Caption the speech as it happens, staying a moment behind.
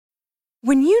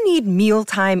When you need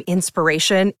mealtime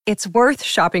inspiration, it's worth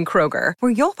shopping Kroger,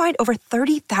 where you'll find over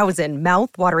 30,000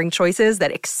 mouth-watering choices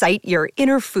that excite your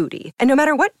inner foodie. And no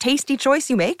matter what tasty choice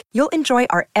you make, you'll enjoy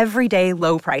our everyday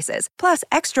low prices, plus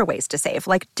extra ways to save,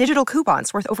 like digital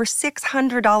coupons worth over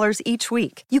 $600 each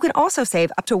week. You can also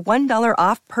save up to $1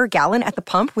 off per gallon at the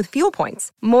pump with fuel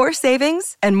points. More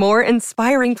savings and more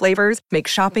inspiring flavors make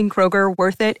shopping Kroger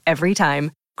worth it every time.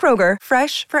 Kroger,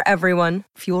 fresh for everyone.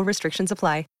 Fuel restrictions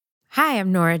apply. Hi,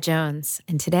 I'm Nora Jones,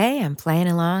 and today I'm playing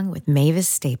along with Mavis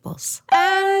Staples.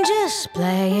 I'm just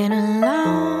playing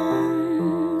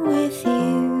along with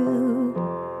you.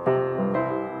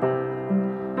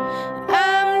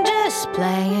 I'm just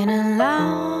playing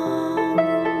along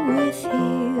with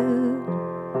you.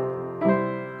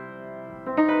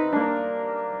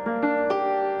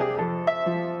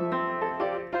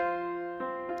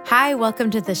 Hi, welcome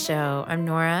to the show. I'm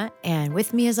Nora, and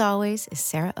with me as always is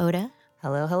Sarah Oda.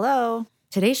 Hello, hello.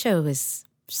 Today's show was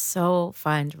so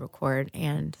fun to record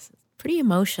and pretty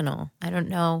emotional. I don't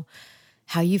know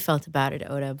how you felt about it,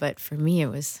 Oda, but for me, it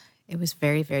was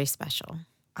very, very special.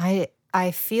 I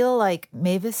feel like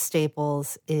Mavis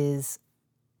Staples is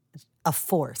a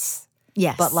force.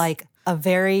 Yes. But like a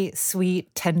very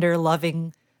sweet, tender,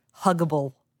 loving,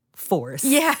 huggable force.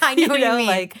 Yeah, I know what you mean.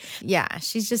 Like, yeah,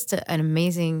 she's just an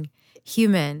amazing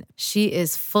human. She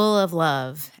is full of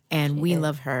love, and we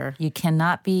love her. You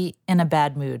cannot be in a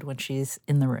bad mood when she's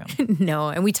in the room. No,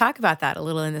 and we talk about that a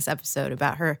little in this episode,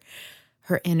 about her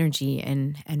energy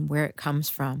and where it comes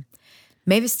from.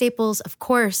 Mavis Staples, of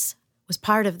course, was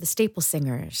part of the Staples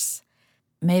Singers.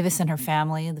 Mavis and her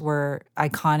family were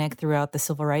iconic throughout the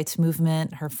civil rights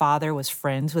movement. Her father was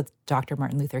friends with Dr.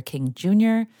 Martin Luther King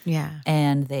Jr. Yeah.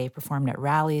 And they performed at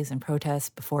rallies and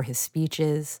protests before his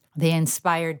speeches. They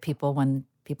inspired people when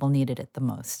people needed it the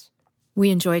most. We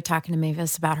enjoyed talking to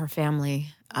Mavis about her family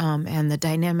and the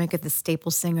dynamic of the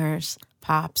Staples Singers,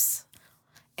 Pops.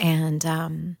 And,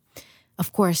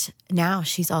 of course, now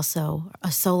she's also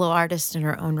a solo artist in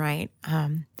her own right.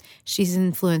 She's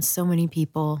influenced so many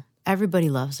people. Everybody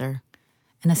loves her.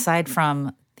 And aside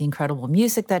from the incredible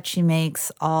music that she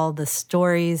makes, all the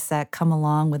stories that come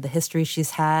along with the history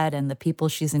she's had and the people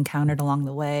she's encountered along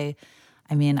the way,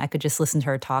 I mean, I could just listen to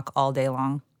her talk all day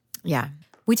long. Yeah.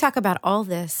 We talk about all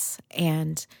this,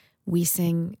 and we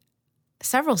sing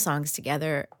several songs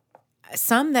together,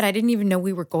 some that I didn't even know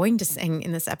we were going to sing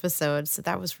in this episode, so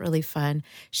that was really fun.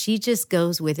 She just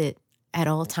goes with it at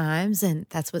all times, and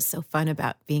that's what's so fun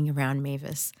about being around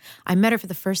Mavis. I met her for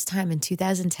the first time in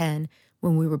 2010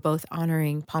 when we were both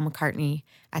honoring Paul McCartney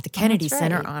at the Kennedy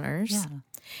Center Honors. Yeah.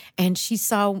 And she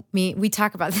saw me, we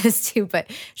talk about this too,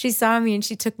 but she saw me and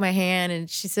she took my hand and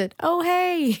she said, "Oh,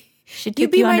 hey, you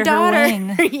be my daughter."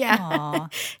 Yeah.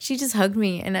 Aww. She just hugged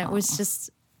me, and it was just,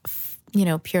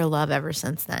 pure love ever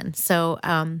since then. So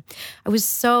I was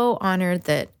so honored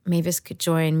that Mavis could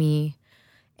join me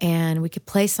and we could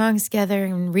play songs together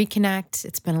and reconnect.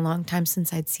 It's been a long time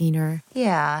since I'd seen her.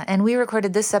 Yeah, and we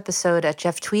recorded this episode at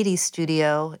Jeff Tweedy's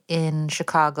studio in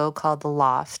Chicago called The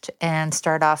Loft, and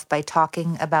start off by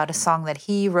talking about a song that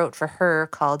he wrote for her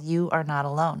called You Are Not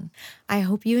Alone. I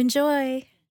hope you enjoy.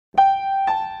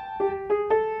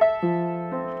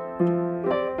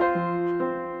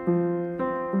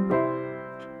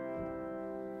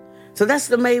 So that's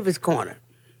the Mavis Corner.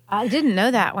 I didn't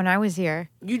know that when I was here.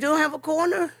 You don't have a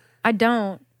corner? I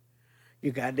don't.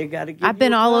 They got to give I've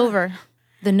been all over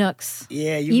the nooks.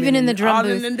 Yeah, even in the drum all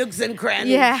booth. in the nooks and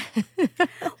crannies. Yeah.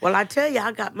 Well, I tell you,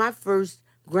 I got my first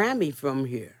Grammy from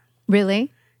here.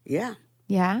 Really? Yeah.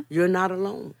 Yeah. You're Not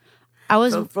Alone. I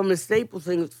was from the Staples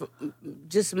thing,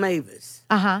 just Mavis.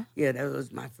 Uh-huh. Yeah, that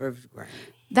was my first Grammy.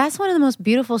 That's one of the most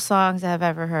beautiful songs I've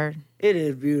ever heard. It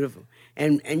is beautiful.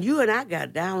 And you and I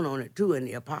got down on it, too, in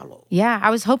the Apollo. Yeah,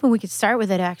 I was hoping we could start with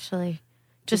it, actually,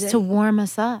 just to warm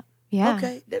us up. Yeah.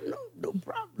 Okay, no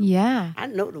problem. Yeah. I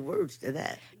know the words to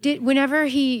that. Whenever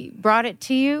he brought it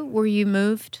to you, were you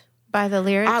moved by the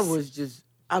lyrics?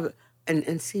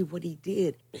 And see what he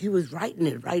did. He was writing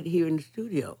it right here in the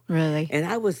studio. Really? And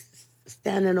I was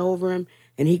standing over him,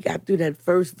 and he got through that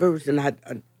first verse,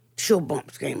 and chill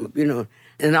bumps came up,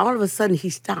 And all of a sudden,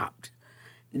 he stopped.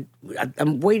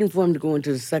 I'm waiting for him to go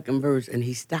into the second verse, and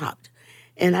he stopped.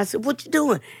 And I said, "What you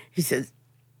doing?" He says,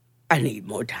 "I need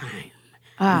more time.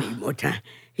 I need more time."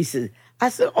 He said, I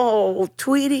said, "Oh,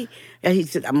 Tweety." And he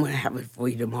said, "I'm going to have it for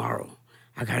you tomorrow.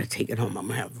 I got to take it home. I'm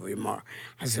going to have it for you tomorrow."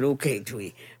 I said, "Okay,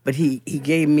 Tweety." But he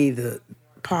gave me the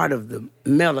part of the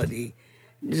melody.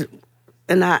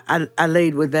 And I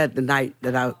laid with that the night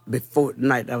that I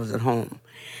was at home.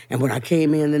 And when I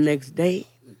came in the next day,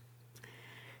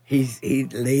 he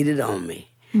laid it on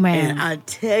me. Man. And I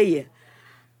tell you,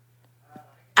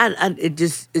 it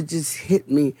just hit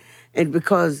me, and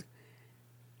because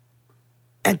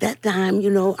at that time,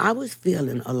 I was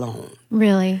feeling alone.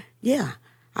 Really? Yeah,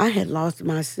 I had lost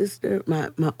my sister,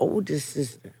 my oldest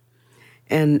sister,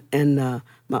 and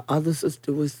my other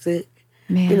sister was sick.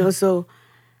 Man. So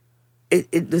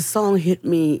the song hit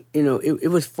me. It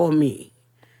was for me.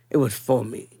 It was for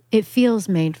me. It feels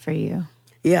made for you.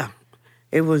 Yeah,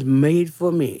 it was made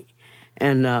for me,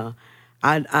 and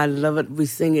I love it. We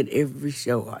sing it every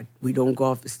show. We don't go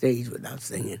off the stage without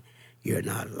singing "You're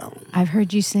Not Alone." I've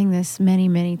heard you sing this many,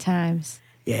 many times.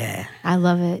 Yeah, I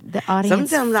love it. The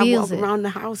audience sometimes feels I walk around the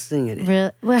house singing it.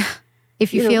 Really? Well,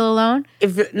 if you feel alone?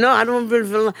 No, I don't really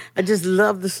feel alone. I just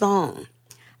love the song.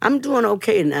 I'm doing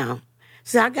okay now.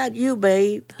 See, I got you,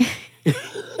 babe.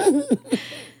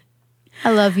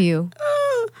 I love you.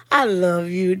 I love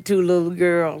you too, little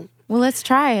girl. Well, let's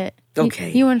try it.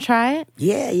 Okay. You want to try it?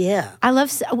 Yeah.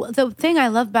 The thing I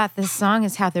love about this song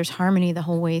is how there's harmony the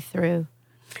whole way through.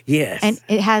 Yes. And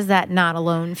it has that not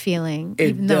alone feeling.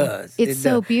 It does. It's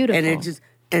so beautiful. And it just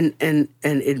and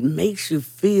it makes you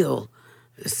feel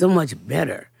so much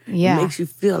better. Yeah. It makes you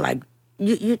feel like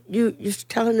you're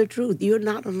telling the truth. You're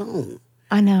not alone.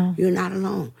 I know. You're not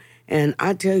alone. And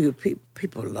I tell you,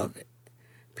 people love it.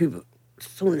 People, as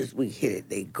soon as we hit it,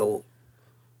 they go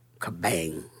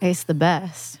kabang. It's the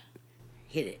best.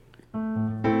 Hit it.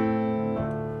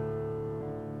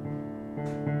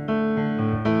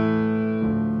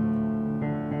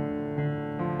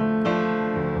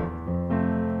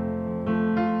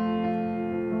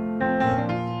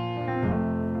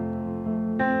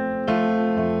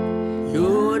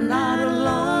 You're not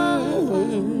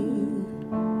alone.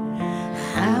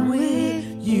 I'm with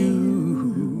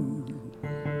you.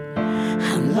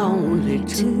 I'm lonely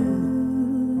too.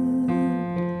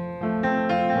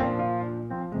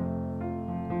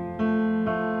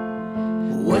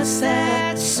 What's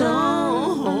that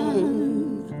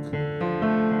song?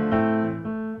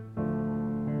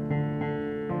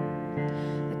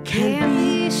 Can't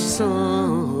be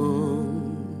sung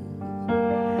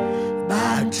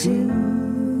by two.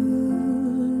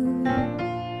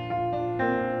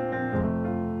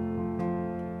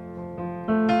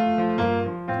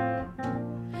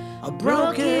 A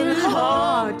broken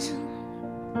heart,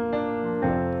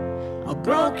 a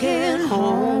broken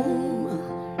home.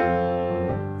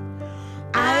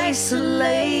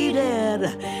 Isolated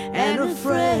and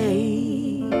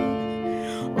afraid.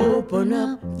 Open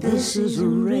up, this is a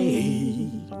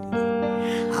raid.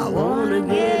 I wanna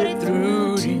get it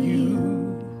through to you.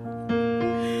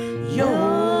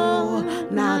 You're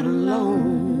not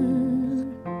alone.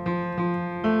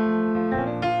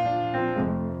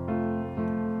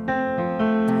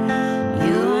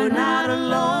 You're not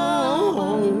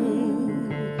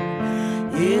alone.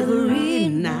 Every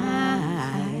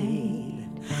night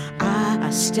I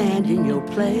stand in your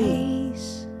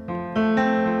place.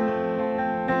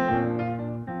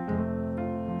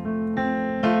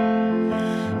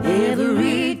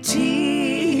 Every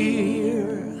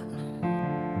tear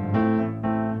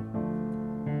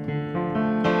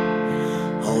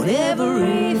on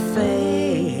every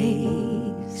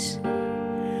face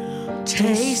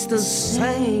tastes the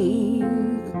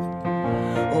same.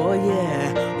 Oh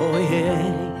yeah, oh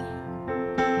yeah.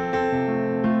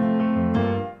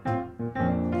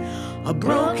 A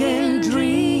broken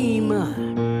dream, a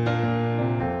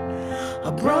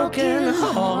broken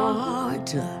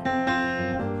heart,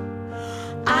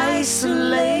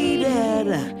 isolated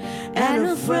and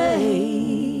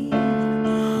afraid.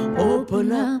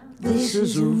 Open up, this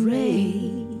is a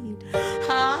raid.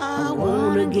 I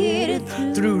wanna get it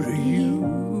through to you.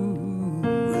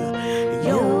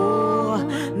 You're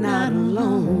not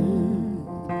alone.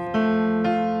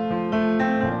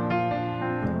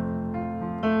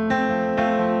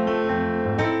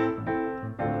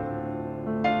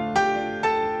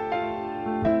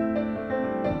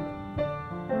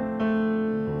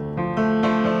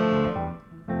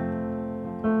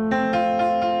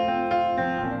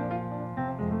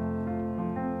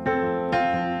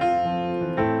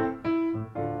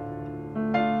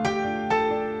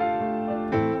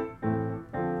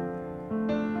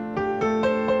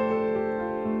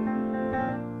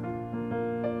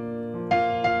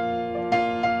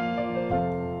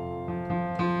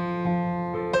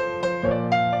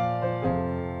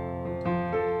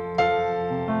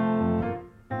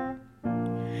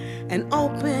 An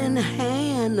open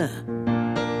hand,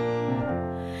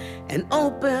 an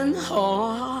open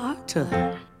heart.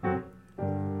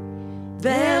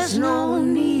 There's no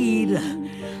need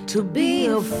to be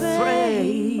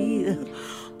afraid.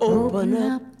 Open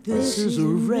up, This is a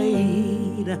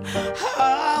raid.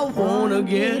 I wanna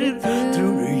get it through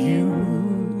to you.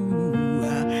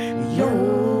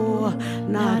 You're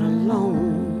not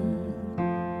alone.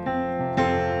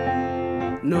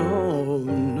 No,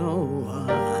 no.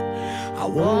 I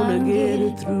wanna get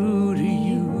it through to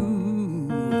you.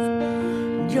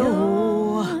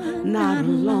 You're not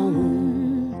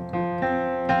alone.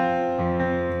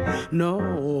 No,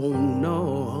 no.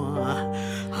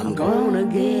 I'm gonna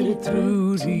get it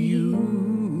through to you.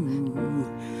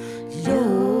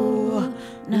 You're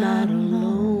not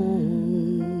alone.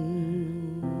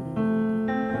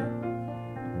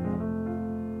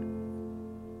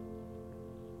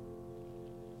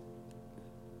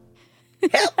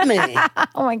 Help me.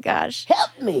 Oh my gosh.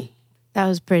 Help me. That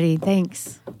was pretty.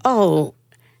 Thanks. Oh,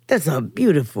 that's a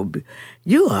beautiful.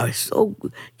 You are so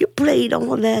good. You played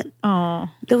all that. Oh.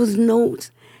 Those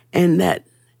notes and that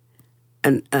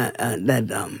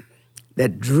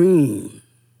dream.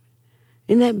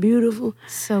 Isn't that beautiful?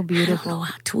 So I beautiful. don't know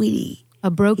how Tweety. A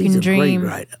broken He's a dream. great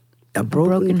writer. A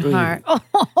broken dream. heart.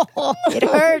 Oh, it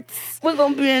hurts. We're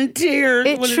gonna be in tears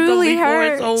It when truly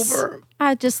hurts. it's over.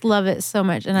 I just love it so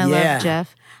much, and I love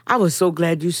Jeff. I was so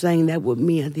glad you sang that with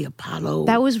me at the Apollo.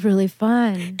 That was really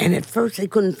fun. And at first they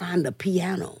couldn't find the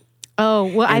piano. Oh,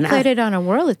 well, I And played it on a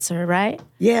Wurlitzer, right?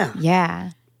 Yeah.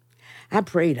 Yeah. I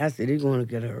prayed. I said, they're going to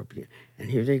get her a piano. And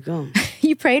here they come.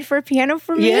 You prayed for a piano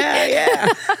for me? Yeah.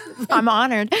 I'm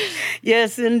honored.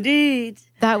 Yes, indeed.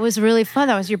 That was really fun.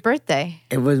 That was your birthday.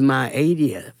 It was my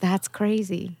 80th. That's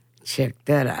crazy. Check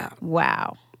that out.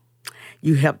 Wow.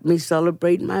 You helped me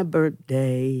celebrate my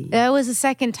birthday. That was the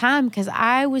second time because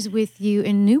I was with you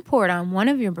in Newport on one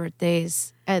of your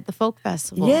birthdays at the folk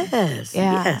festival. Yes,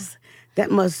 Yeah. yes. That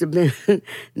must have been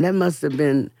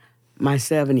my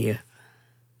 70th.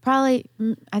 Probably,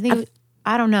 I think,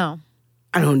 I don't know.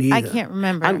 I don't either. I can't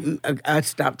remember. I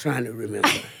stopped trying to remember.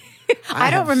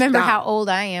 I don't have remember stopped. how old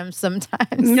I am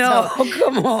sometimes. No, so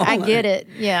come on. I get it.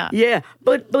 Yeah. Yeah,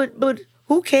 but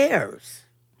who cares?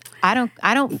 I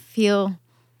don't feel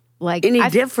like Any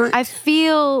different? I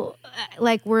feel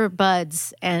like we're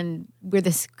buds and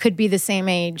could be the same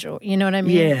age, or you know what I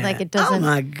mean? Yeah. Like it doesn't. Oh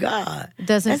my God. It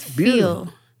doesn't That's feel.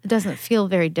 beautiful. It doesn't feel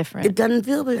very different. It doesn't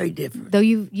feel very different. Though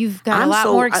you've got a lot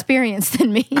more experience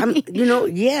than me.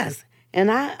 Yes,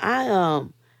 and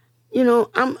I'm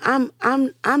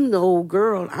the old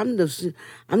girl. I'm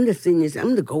the senior.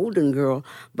 I'm the golden girl.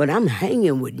 But I'm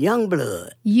hanging with young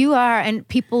blood. You are, and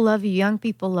people love you. Young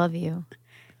people love you.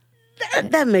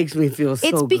 That makes me feel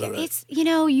so good. It's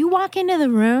you walk into the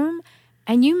room,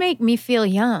 and you make me feel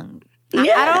young.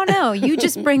 Yeah. I don't know. You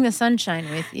just bring the sunshine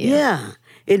with you. Yeah,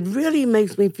 it really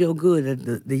makes me feel good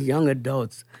that the young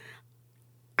adults.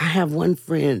 I have one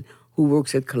friend who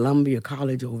works at Columbia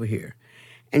College over here,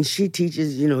 and she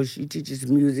teaches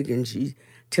music, and she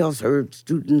tells her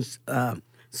students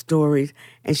stories,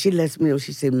 and she lets me know.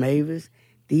 She said, "Mavis,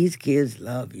 these kids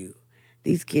love you.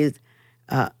 These kids."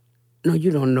 No,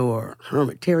 you don't know her,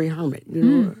 Terry Hermit. You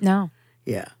know her? No.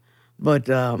 Yeah, but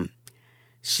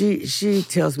she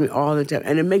tells me all the time,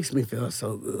 and it makes me feel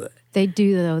so good. They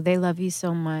do, though. They love you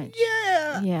so much.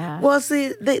 Yeah. Yeah. Well,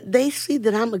 see, they see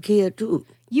that I'm a kid too.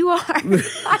 You are.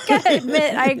 I gotta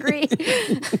admit, I agree.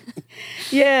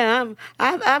 Yeah,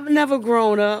 I've never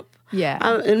grown up.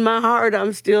 Yeah. In my heart,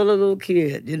 I'm still a little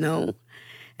kid, and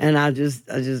I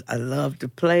love to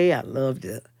play. I love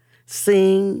to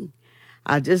sing.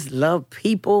 I just love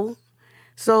people.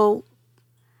 So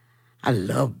I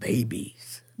love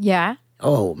babies. Yeah.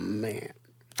 Oh man.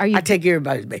 I take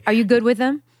everybody's baby. Are you good with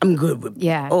them? I'm good with.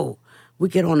 Yeah. Oh, we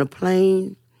get on a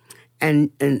plane,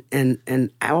 and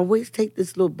I always take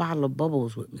this little bottle of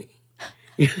bubbles with me.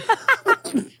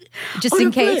 Just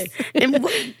in case. And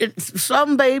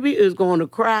some baby is going to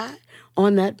cry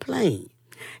on that plane,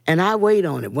 and I wait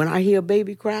on it. When I hear a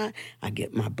baby cry, I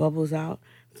get my bubbles out,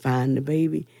 find the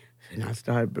baby, and I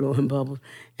start blowing bubbles.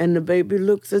 And the baby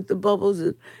looks at the bubbles,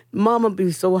 and Mama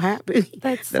be so happy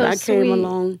That's that so I came sweet.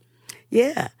 along.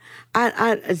 Yeah,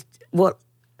 I'm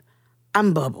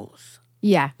Bubbles.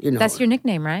 Yeah. You know That's her. your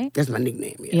nickname, right? That's my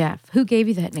nickname. Yeah. Yeah. Who gave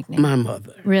you that nickname? My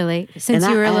mother. Really? Since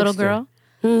And you I were a little asked her.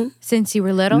 girl? Since you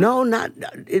were little? No,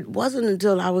 it wasn't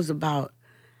until I was about,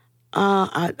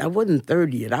 I wasn't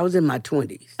 30 yet. I was in my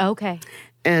 20s. Okay.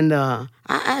 And I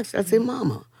asked her, I said,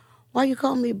 Mama, why you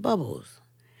call me Bubbles?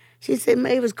 She said,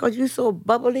 Mavis, because you're so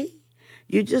bubbly.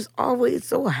 You're just always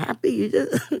so happy. You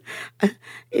just,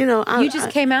 You just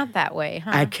came out that way,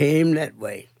 huh? I came that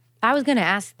way. I was going to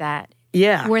ask that.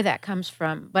 Yeah. Where that comes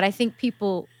from. But I think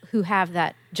people who have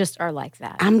that just are like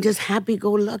that. I'm just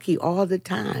happy-go-lucky all the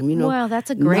time, Well, that's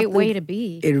a great Nothing- way to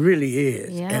be. It really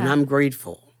is. Yeah. And I'm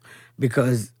grateful.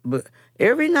 but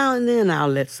every now and then I'll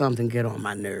let something get on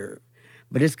my nerve.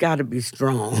 But it's got to be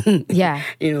strong. Yeah.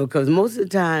 Because most of the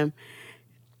time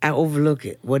I overlook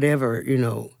it. Whatever,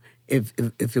 if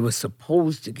it was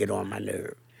supposed to get on my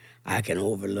nerve, I can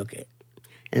overlook it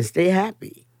and stay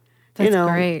happy. That's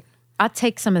great. I'll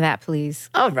take some of that, please.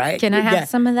 All right. Can I have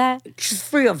some of that? Just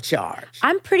free of charge.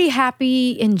 I'm pretty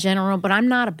happy in general, but I'm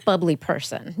not a bubbly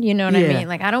person. You know what I mean?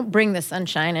 Like, I don't bring the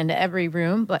sunshine into every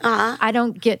room, but I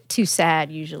don't get too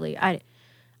sad usually.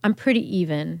 I'm pretty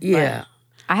even. Yeah.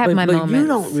 I have my moments. But you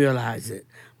don't realize it.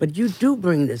 But you do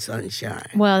bring the sunshine.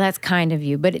 Well, that's kind of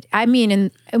you. But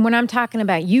and when I'm talking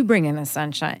about you bringing the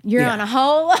sunshine, you're on a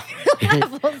whole other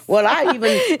level. Well,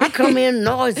 I come in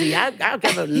noisy. I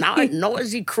got a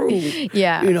noisy crew.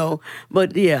 Yeah.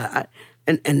 But yeah,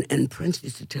 and Prince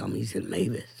used to tell me, he said,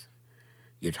 Mavis,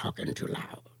 you're talking too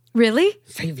loud. Really?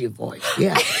 Save your voice.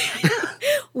 Yeah.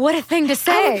 What a thing to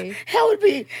say.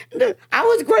 I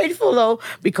was grateful, though,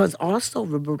 because also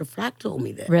Roberta Flack told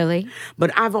me that. Really?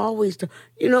 But I've always,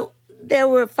 there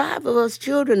were 5 of us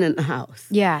children in the house.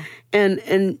 Yeah.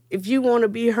 And if you want to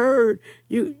be heard,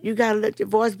 you got to let your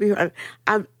voice be heard.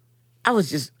 I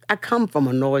come from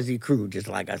a noisy crew, just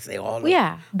like I say, big all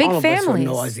families. Of us are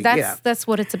noisy. That's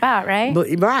what it's about, right? But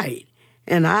right.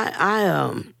 And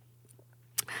I'm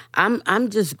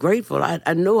just grateful.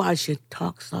 I know I should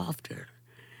talk softer.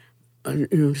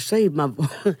 Save my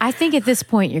voice. I think at this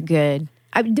point you're good.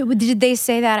 Did they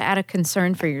say that out of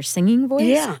concern for your singing voice?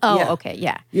 Yeah. Oh, yeah. okay,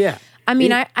 yeah. Yeah. I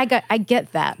mean, I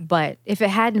get that, but if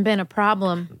it hadn't been a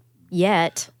problem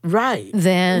yet, right,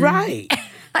 then right.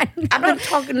 I've been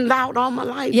talking loud all my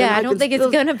life. Yeah, I don't think it's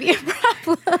gonna be a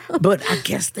problem. But I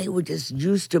guess they were just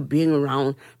used to being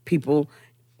around people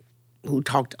who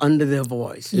talked under their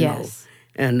voice. You know?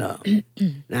 And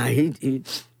now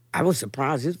I was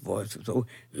surprised his voice was so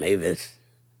Mavis.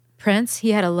 Prince,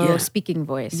 he had a low speaking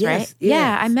voice, right? Yes.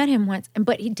 Yeah, I met him once,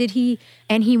 but he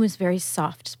was very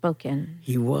soft spoken.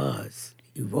 He was.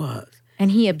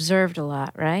 And he observed a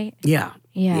lot, right? Yeah.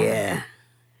 Yeah. Yeah.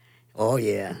 Oh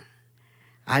yeah.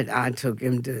 I took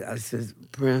him I said,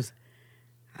 Prince,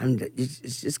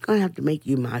 it's just gonna have to make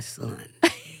you my son.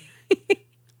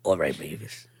 All right,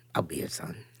 Mavis, I'll be your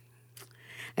son.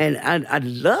 And I'd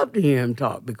love to hear him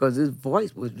talk because his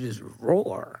voice was just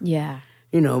roar. Yeah.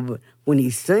 But when he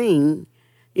sing,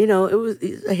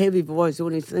 it's a heavy voice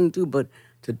when he sing too, but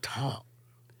to talk.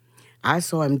 I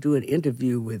saw him do an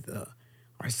interview with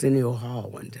Arsenio Hall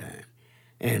one time.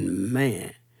 And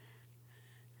man,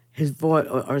 his voice,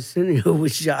 Arsenio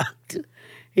was shocked.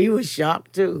 He was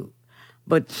shocked too.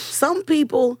 But some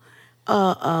people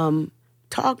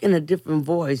talk in a different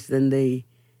voice than they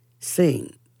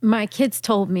sing. My kids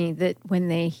told me that when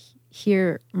they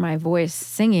hear my voice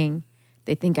singing,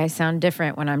 they think I sound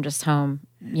different when I'm just home,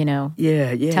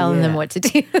 telling them what to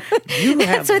do.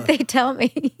 That's what they tell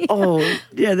me.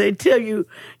 They tell you.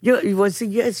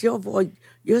 Yes, your voice,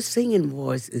 your singing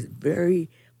voice is very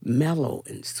mellow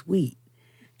and sweet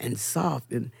and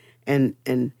soft, and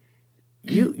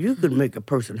you could make a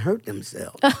person hurt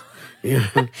themselves.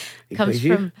 Comes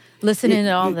from listening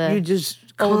to all the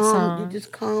old songs. You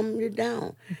just calm you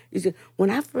down. You see, when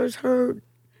I first heard,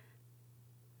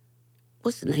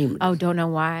 what's the name of this? Don't know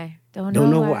why. Don't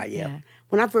know why. Yeah.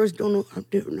 When I first don't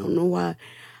know why,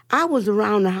 I was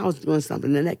around the house doing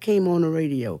something, and that came on the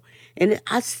radio, and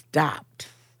I stopped.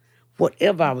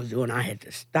 Whatever I was doing, I had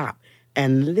to stop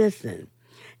and listen.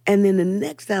 And then the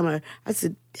next time I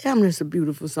said, damn, that's a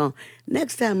beautiful song.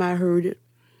 Next time I heard it,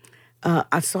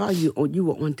 I saw you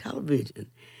were on television.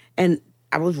 And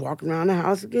I was walking around the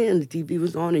house again. The TV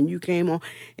was on and you came on.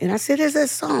 And I said, there's that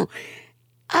song.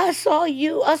 I saw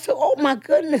you. I said, oh, my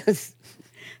goodness.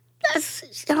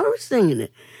 That's her singing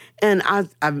it. And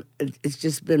it's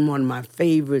just been one of my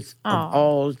favorites of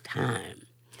all time.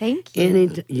 Thank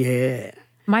you. Yeah.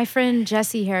 My friend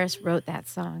Jesse Harris wrote that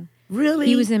song. Really?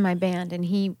 He was in my band, and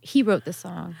he wrote the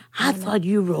song. I thought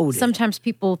you wrote it. Sometimes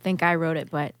people think I wrote it,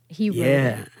 but he wrote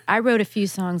it. I wrote a few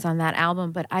songs on that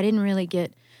album, but I didn't really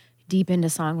get deep into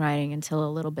songwriting until a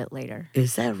little bit later.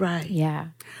 Is that right? Yeah.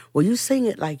 Well, you sing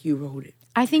it like you wrote it.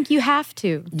 I think you have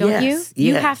to, don't you?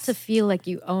 You Yes. have to feel like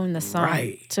you own the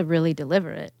song to really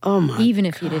deliver it. Oh, my Even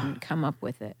if you God. didn't come up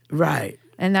with it. Right.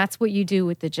 And that's what you do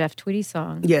with the Jeff Tweedy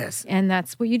song. Yes. And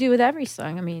that's what you do with every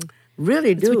song. I mean,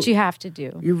 really that's do. what you have to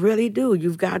do. You really do.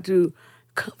 You've got to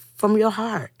come from your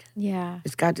heart. Yeah.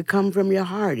 It's got to come from your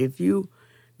heart. If you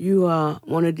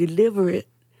want to deliver it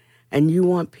and you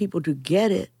want people to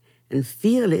get it and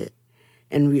feel it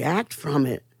and react from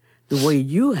it the way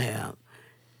you have,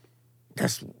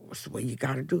 that's the way you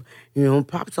got to do.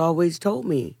 Pops always told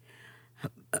me,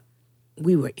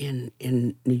 we were in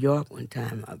New York one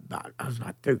time. I was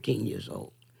about 13 years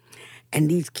old. And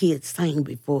these kids sang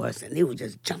before us, and they were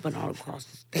just jumping all across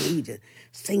the stage and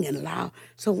singing loud.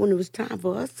 So when it was time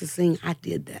for us to sing, I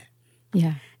did that.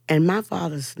 Yeah. And my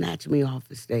father snatched me off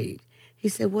the stage. He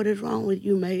said, "What is wrong with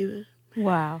you, Mavis?"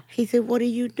 Wow. He said, "What are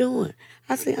you doing?"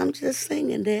 I said, "I'm just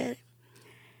singing, Daddy."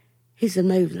 He said,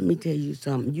 "Mavis, let me tell you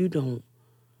something.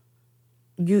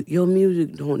 Your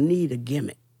music don't need a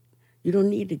gimmick. You don't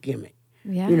need a gimmick.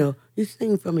 Yeah. You know, you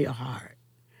sing from your heart.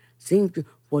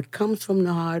 What comes from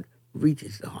the heart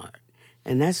reaches the heart.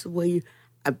 And that's the way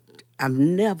I've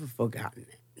never forgotten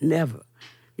it. Never.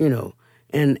 You know.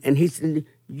 And he said,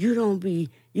 you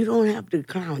don't have to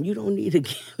clown. You don't need a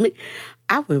gimmick.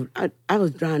 I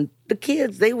was trying, the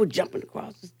kids, they were jumping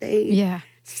across the stage,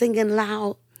 singing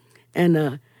loud.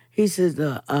 And he says,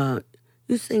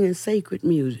 you're singing sacred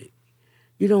music.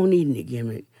 You don't need any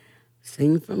gimmick.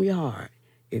 Sing from your heart.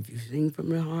 If you sing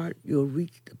from your heart, you'll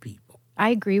reach the people. I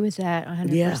agree with that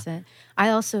 100%.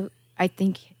 Yeah. I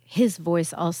think his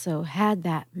voice also had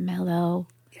that mellow,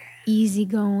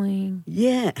 easygoing.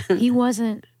 Yeah. He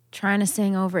wasn't trying to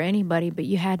sing over anybody, but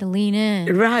you had to lean in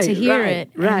to hear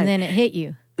it, right. and then it hit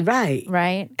you. Right.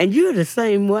 Right? And you're the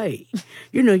same way.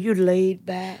 You know, you're laid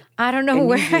back. I don't know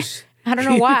where. I don't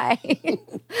know why.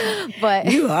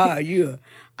 But You are.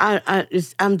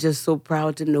 I'm just so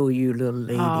proud to know you, little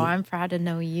lady. Oh, I'm proud to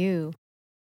know you.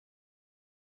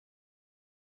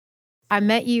 I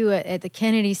met you at the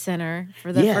Kennedy Center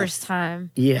for the first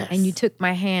time. Yes. And you took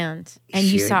my hand, and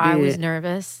you Sure saw I was did.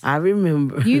 nervous. I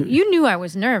remember. You knew I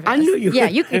was nervous. I knew you. Yeah,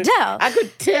 you could tell. I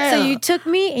could tell. So you took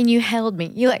me and you held me.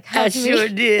 You like I hugged me. sure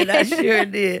did. I sure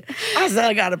did. I said,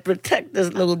 I got to protect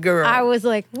this little girl. I was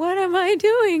like, what am I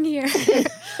doing here?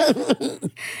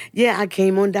 Yeah, I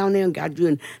came on down there and got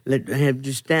you and had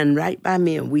you stand right by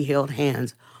me, and we held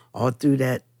hands all through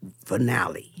that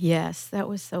finale. Yes, that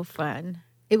was so fun.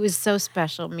 It was so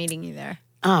special meeting you there.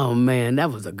 Oh, man,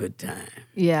 that was a good time.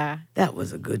 Yeah. That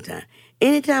was a good time.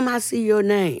 Anytime I see your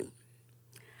name,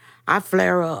 I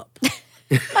flare up.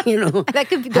 You know, That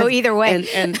could go either way.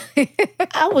 And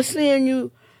I was seeing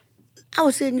you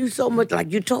so much.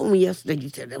 Like you told me yesterday, you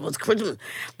said it was Christmas,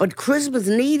 but Christmas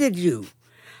needed you.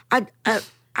 I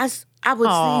would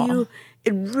see you.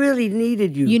 It really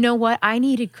needed you. You know what? I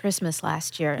needed Christmas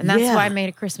last year, and that's Yeah. why I made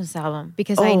a Christmas album,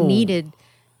 because I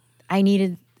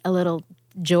needed a little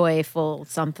joyful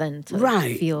something to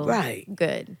feel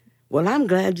good. Well, I'm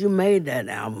glad you made that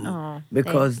album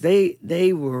because thanks.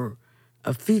 they were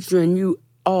featuring you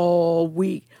all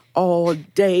week, all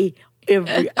day,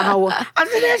 every hour. I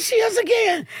said, there she is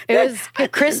again. It was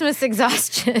Christmas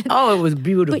exhaustion. Oh, it was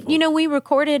beautiful. But, you know, we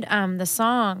recorded the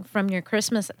song from your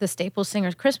the Staples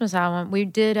Singers Christmas album. We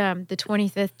did the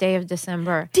 25th day of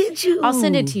December. Did you? I'll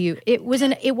send it to you. It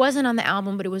wasn't on the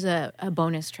album, but it was a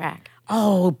bonus track.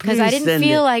 Oh, please Because I didn't send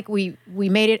feel it. like we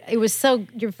made it. It was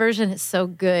your version is so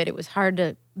good. It was hard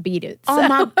to beat it. Oh,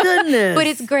 my goodness. But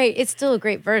it's great. It's still a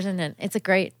great version, and it's a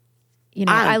great,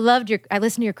 I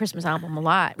listened to your Christmas album a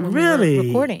lot when we were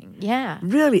recording. Yeah.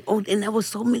 Really? Oh, and that was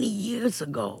so many years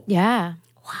ago. Yeah.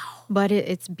 Wow. But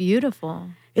it's beautiful.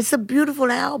 It's a beautiful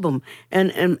album.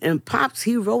 And Pops,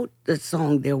 he wrote the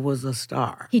song "There Was a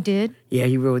Star." He did? Yeah,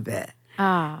 he wrote that.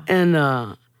 Ah. And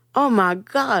oh my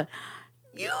God,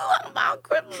 you about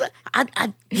Christmas?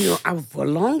 I for a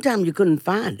long time you couldn't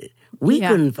find it. We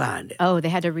couldn't find it. Oh, they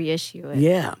had to reissue it.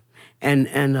 Yeah, and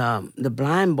the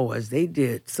Blind Boys, they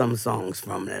did some songs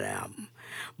from that album,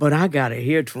 but I gotta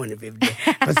hear 25th Day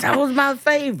because that was my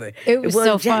favorite. It was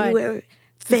so January,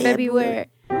 February.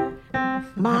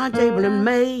 March, April, and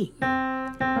May.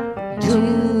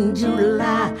 June,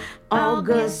 July,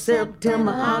 August,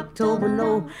 September, October,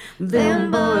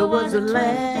 November. It was the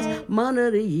last month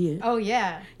of the year. Oh,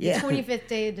 yeah. Yeah. The 25th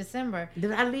day of December.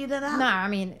 Did I leave that out? No, I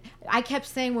mean, I kept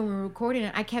saying when we were recording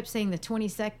it, I kept saying the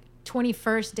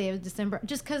 21st day of December,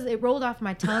 just because it rolled off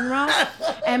my tongue wrong.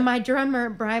 And my drummer,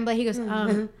 Brian Blake, he goes,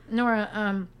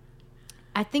 Nora,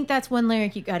 I think that's one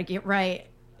lyric you got to get right.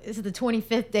 It's the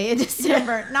 25th day of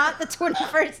December, not the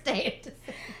 21st day of December.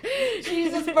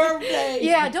 Jesus' birthday.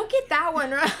 Yeah, don't get that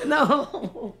one right.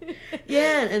 No.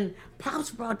 Yeah, and Pops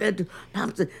brought that to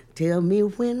Pops said, tell me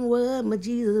when was my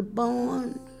Jesus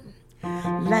born?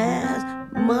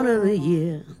 Last month of the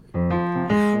year.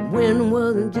 When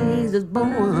was Jesus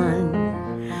born?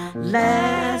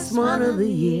 Last month of the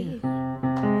year.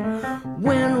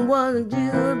 When was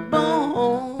Jesus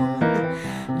born?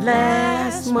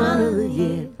 Last month of the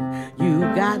year. You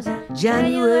got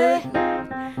January,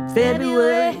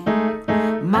 February,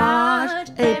 March,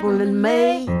 April, and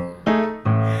May.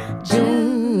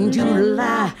 June,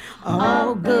 July,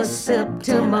 August,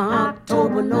 September, October.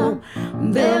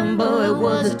 November, it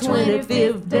was the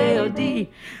 25th day of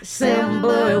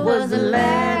December, it was the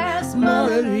last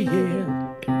month of the year.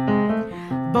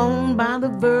 Born by the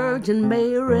Virgin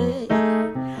Mary,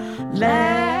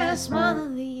 last month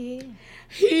of the year.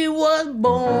 He was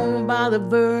born by the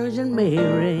Virgin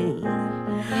Mary,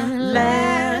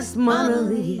 last month of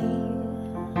the year.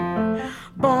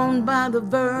 Born by the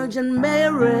Virgin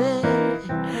Mary,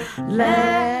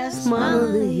 last month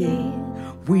of the year.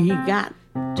 We got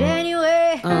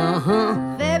January,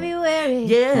 uh-huh, February,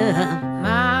 yeah,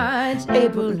 March,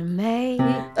 April, and May.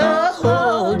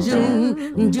 oh,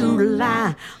 June,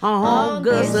 July,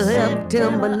 August,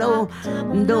 September,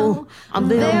 November,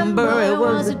 it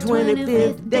was the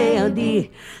 25th day of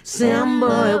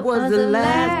December, it was the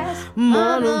last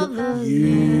month of the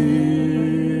year.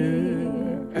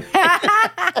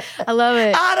 I love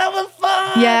it. Oh, that was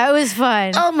fun. Yeah, it was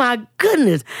fun. Oh my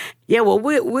goodness. Yeah, well,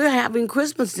 we're having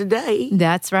Christmas today.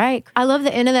 That's right. I love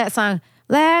the end of that song.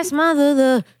 Last month of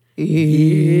the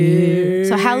year.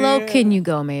 So how low can you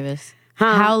go, Mavis?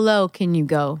 Huh? How low can you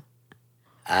go?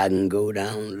 I can go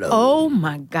down low. Oh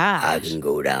my I gosh. can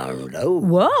go down low.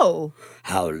 Whoa.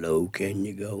 How low can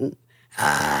you go?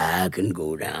 I can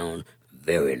go down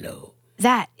very low.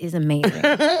 That is amazing.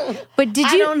 But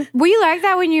were you like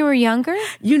that when you were younger?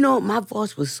 You know, my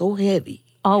voice was so heavy.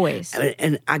 Always.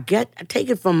 And I take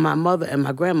it from my mother and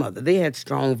my grandmother. They had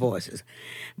strong voices.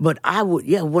 But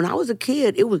when I was a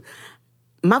kid,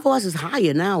 my voice is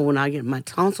higher now when I get my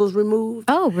tonsils removed.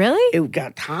 Oh, really? It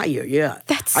got higher, yeah.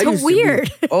 That's I so used to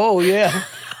weird. Oh, yeah.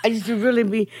 I used to really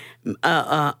be,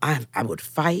 I would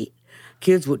fight.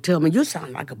 Kids would tell me, you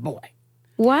sound like a boy.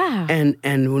 Wow. And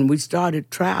when we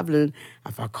started traveling,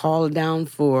 if I called down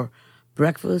for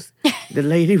breakfast, the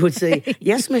lady would say,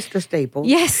 yes, Mr. Staples.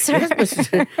 Yes, sir. Yes,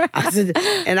 Mr. I said,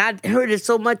 and I heard it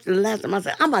so much the last time. I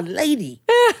said, I'm a lady.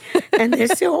 And they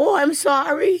said, oh, I'm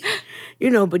sorry.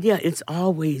 But yeah, it's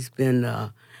always been,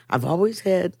 I've always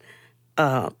had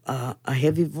a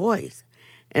heavy voice.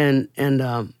 And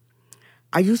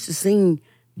I used to sing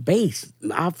bass.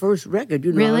 Our first record,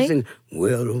 Really? I was singing,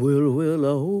 well,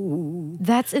 oh.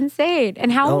 That's insane.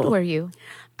 And how old were you?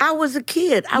 I was a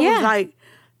kid. I was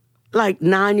like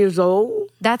 9 years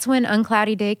old. That's when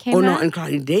Uncloudy Day came Oh, no, out?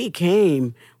 Uncloudy Day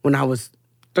came when I was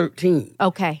 13.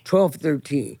 Okay. 12,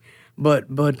 13. But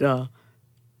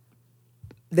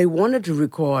they wanted to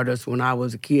record us when I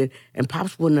was a kid, and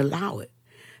Pops wouldn't allow it.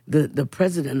 The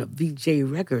president of VJ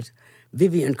Records,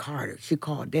 Vivian Carter, she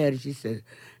called Daddy. She said,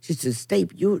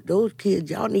 Stape, those kids,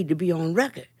 y'all need to be on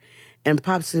record. And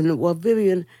Pops said, well,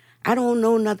 Vivian, I don't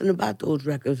know nothing about those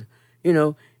records.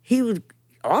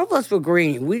 All of us were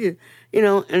green. We did,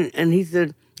 and he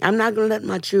said, I'm not going to let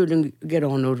my children get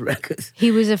on those records.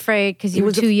 He was afraid because you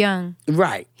were too young.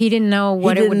 Right. He didn't know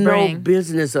what it would bring. He didn't know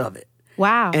business of it.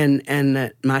 Wow.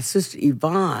 And my sister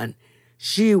Yvonne,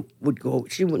 she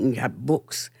wouldn't got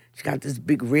books. She got this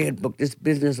big red book, This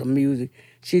Business of Music.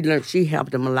 She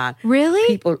helped them a lot. Really?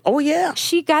 People, oh yeah.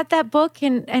 She got that book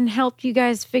and helped you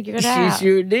guys figure it out. She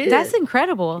sure did. That's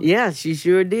incredible. Yeah, she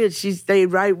sure did. She stayed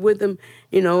right with him,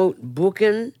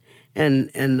 booking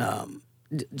and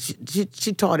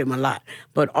she taught him a lot.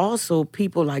 But also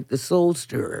people like the Soul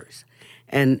Stirrers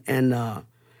and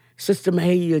Sister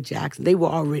Mahalia Jackson, they were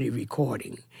already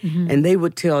recording. Mm-hmm. And they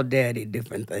would tell Daddy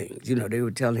different things. They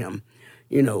would tell him,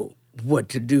 what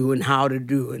to do and how to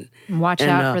do. And watch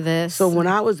out for this. So when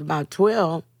I was about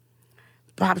 12,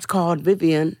 Pops called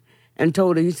Vivian and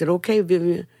told her, he said, okay,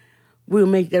 Vivian, we'll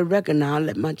make that record now and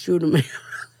let my children make it.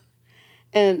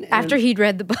 And after he'd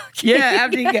read the book. Yeah,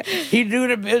 after he do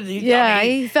the business.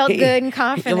 He felt good and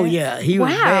confident. Oh, yeah, he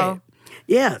was bad.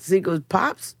 Yeah, see, because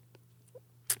Pops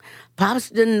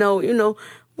didn't know,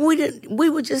 we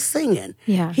were just singing.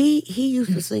 Yeah. He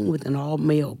used to sing with an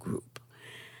all-male group.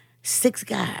 6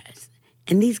 guys.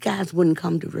 And these guys wouldn't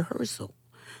come to rehearsal.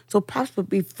 So Pops would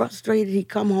be frustrated. He'd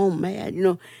come home mad.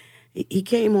 He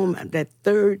came home that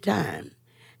third time,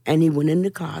 and he went in the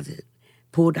closet,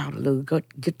 pulled out a little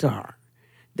guitar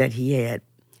that he had.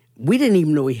 We didn't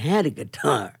even know he had a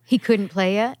guitar. He couldn't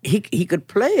play it? He could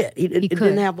play it. It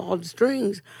didn't have all the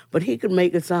strings, but he could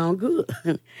make it sound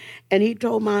good. And he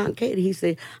told my Aunt Katie, he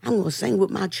said, I'm going to sing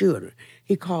with my children.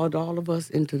 He called all of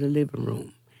us into the living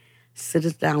room, sit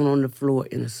us down on the floor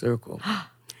in a circle,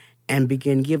 and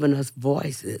began giving us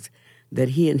voices that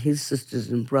he and his sisters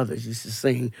and brothers used to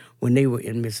sing when they were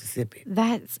in Mississippi.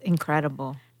 That's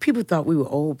incredible. People thought we were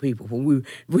old people. When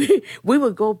we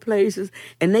would go places,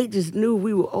 and they just knew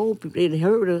we were old people. They'd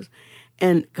heard us.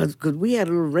 And because we had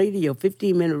a little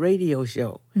 15-minute radio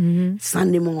show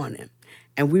Sunday morning.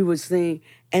 and we would sing,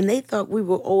 and they thought we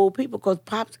were old people because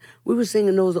Pops, we were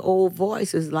singing those old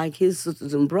voices like his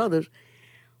sisters and brothers.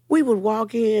 We would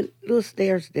walk in, little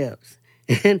stair steps,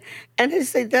 and they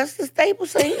say, that's the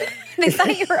Staples singer. They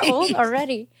thought you were old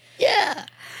already.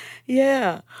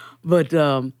 Yeah. But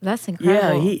that's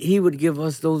incredible. Yeah, he would give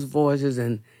us those voices,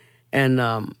 and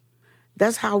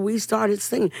that's how we started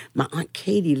singing. My Aunt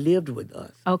Katie lived with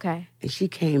us. Okay. And she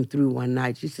came through one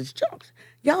night. She says, Chucks,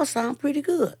 y'all sound pretty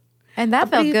good. And that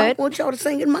felt good. I want y'all to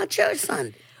sing in my church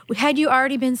Sunday. Had you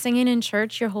already been singing in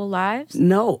church your whole lives?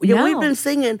 No. Yeah, we've been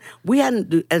singing. We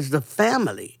hadn't, as the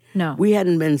family, we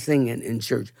hadn't been singing in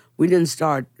church. We didn't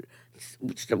start,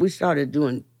 we started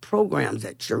doing programs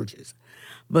at churches.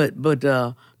 But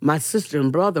my sister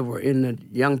and brother were in the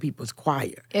young people's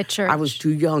choir. At church? I was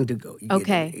too young to go.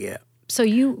 Okay. Yeah. So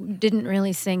you didn't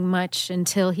really sing much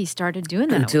until he started doing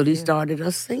that. Until he started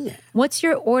us singing. What's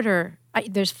your order?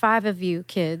 There's 5 of you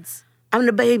kids. I'm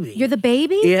the baby. You're the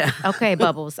baby? Yeah. Okay,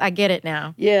 Bubbles. I get it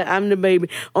now. Yeah, I'm the baby.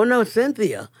 Oh no,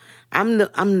 Cynthia. I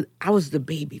was the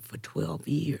baby for 12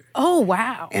 years. Oh,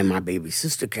 wow. And my baby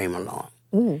sister came along.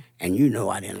 Ooh. And you know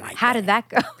I didn't like How did that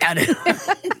go? I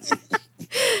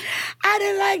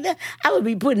didn't like that. I would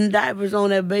be putting diapers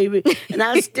on that baby, and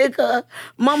I'd stick her.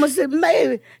 Mama said,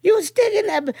 Mavis, you was sticking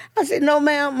that baby. I said, no,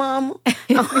 ma'am, Mama.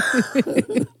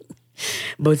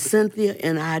 But Cynthia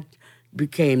and I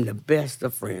became the best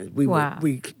of friends. We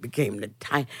became the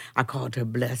tight. I called her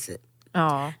Blessed.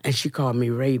 Oh. And she called me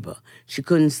Reba. She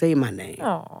couldn't say my name.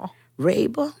 Oh.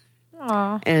 Reba?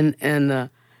 Oh.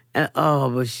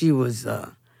 But she was,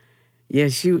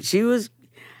 she was,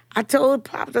 I told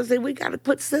Pops, I said, we got to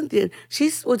put Cynthia in. She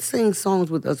would sing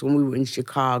songs with us when we were in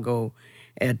Chicago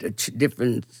at the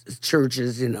different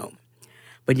churches,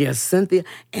 But yeah, Cynthia,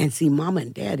 and see, Mama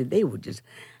and Daddy, they were just,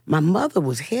 my mother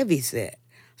was heavyset.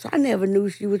 So I never knew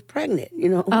she was pregnant,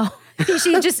 Oh,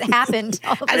 she just happened.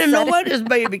 I didn't know where this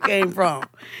baby came from.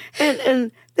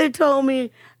 And they told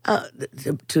me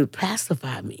to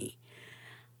pacify me.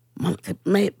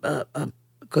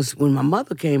 Because when my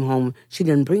mother came home, she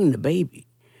didn't bring the baby.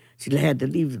 She had to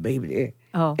leave the baby there.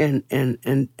 Oh. And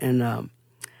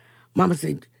Mama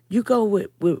said, you go with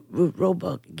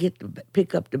Roebuck,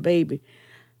 pick up the baby.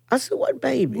 I said, what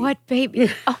baby? What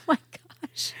baby? Oh, my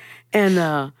gosh.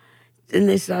 And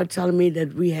they started telling me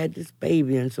that we had this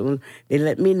baby, and so they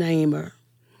let me name her.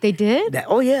 They did?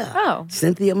 Oh, yeah. Oh.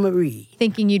 Cynthia Marie.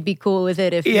 Thinking you'd be cool with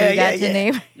it if you got to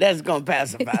name her. That's going to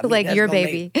pacify me. Like your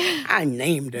baby. I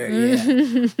named her,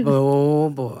 yeah. Oh,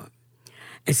 boy.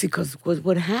 And see, because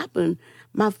what happened,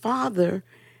 my father,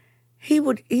 he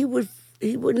would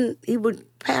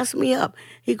pass me up.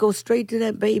 He'd go straight to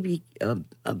that baby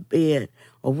bed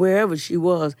or wherever she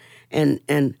was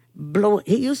and blow.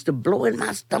 He used to blow in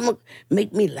my stomach,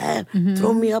 make me laugh,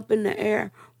 throw me up in the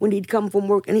air when he'd come from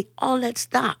work, and all that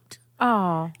stopped.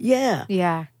 Oh. Yeah.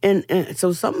 Yeah. And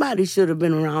so somebody should have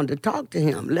been around to talk to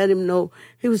him, let him know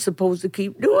he was supposed to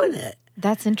keep doing that.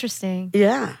 That's interesting.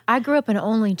 Yeah. I grew up an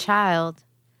only child,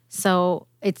 so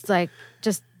it's like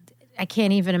just I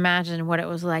can't even imagine what it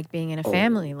was like being in a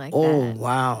family like that. Oh,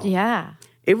 wow. Yeah.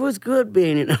 It was good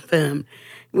being in a family.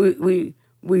 We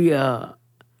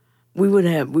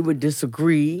would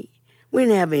disagree. We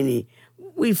didn't have any.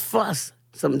 We fuss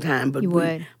sometimes,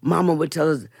 but Mama would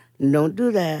tell us, "Don't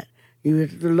do that. You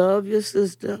have to love your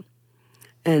sister,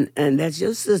 and that's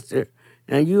your sister.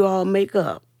 And you all make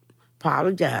up,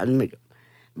 apologize, and make up."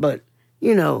 But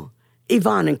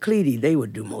Yvonne and Cleety, they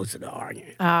would do most of the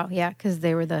arguing. Oh yeah, because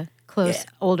they were the close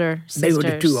older sisters. They were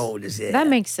the two oldest. Yeah. That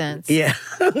makes sense. Yeah.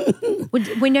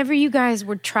 Whenever you guys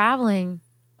were traveling.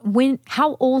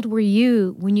 How old were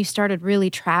you when you started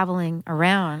really traveling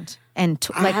around and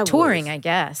touring? I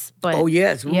guess. But oh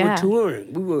yes, we were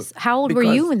touring. We were. How old were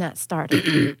you when that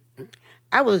started?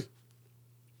 I was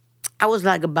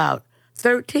like about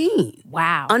 13.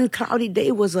 Wow. Uncloudy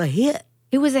Day was a hit.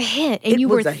 It was a hit, and you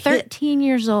were 13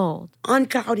 years old.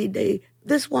 Uncloudy Day.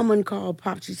 This woman called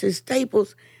Pop. She said,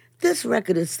 Staples, this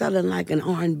record is selling like an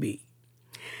R&B,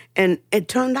 and it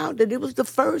turned out that it was the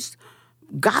first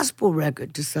gospel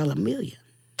record to sell 1 million.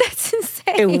 That's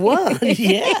insane. It was,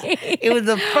 yeah. It was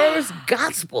the first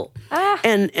gospel. But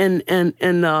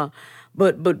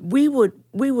we would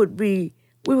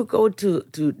go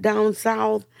to down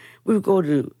south. We would go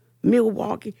to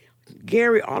Milwaukee,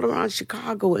 Gary, all around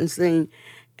Chicago and sing,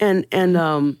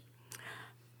 and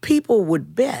people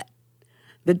would bet.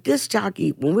 The disc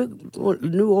jockey, when we go to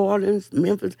New Orleans,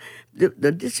 Memphis,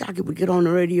 the disc jockey would get on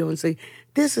the radio and say,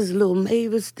 "This is little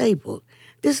Mavis Staples.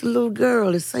 This little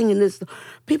girl is singing this."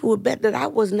 People would bet that I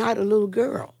was not a little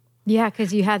girl. Yeah,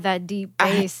 because you had that deep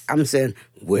bass. I'm saying,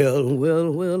 well,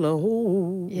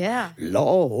 oh, Yeah.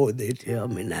 Lord, they tell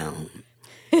me now.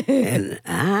 And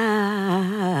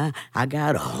I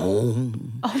got a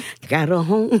home. Got a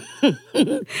home.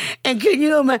 And can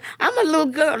you imagine? I'm a little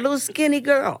girl, little skinny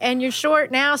girl. And you're short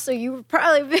now, so you were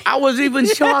probably... I was even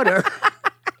shorter.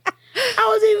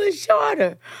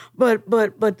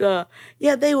 But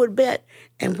yeah, they would bet.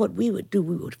 And what we would do,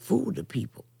 we would fool the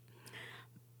people.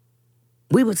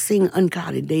 We would sing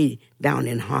Unclouded Day down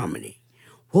in harmony.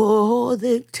 Whoa,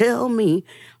 they tell me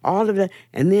all of that.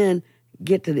 And then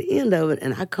get to the end of it,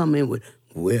 and I come in with,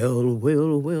 well,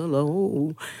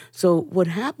 oh. So what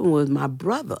happened was my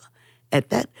brother, at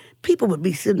that, people would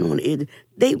be sitting on the edge.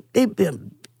 They've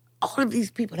been, all of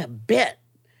these people have bet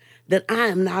that I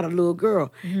am not a little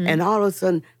girl. Mm-hmm. And all of a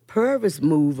sudden, Purvis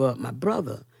move up, my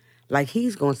brother, like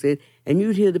he's going to say it, and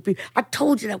you'd hear the people, I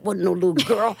told you that wasn't no little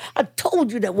girl. I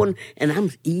told you that wasn't. And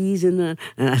I'm easing her.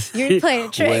 And I said, you're playing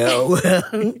a trick. Well.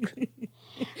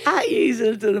 I ease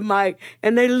into the mic,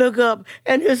 and they look up,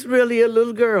 and it's really a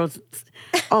little girl.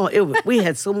 Oh, we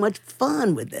had so much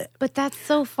fun with that. But that's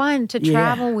so fun to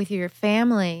travel with your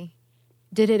family.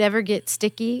 Did it ever get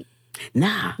sticky?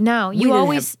 Nah. No, you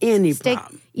always have any stick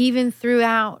problem. Even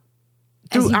throughout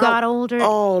as you got older?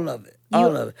 All of it.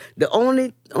 All of it. The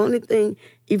only thing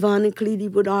Yvonne and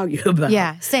Cleety would argue about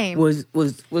same. was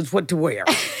what to wear.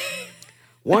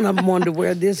 One of them wanted to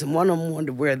wear this, and one of them wanted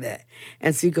to wear that.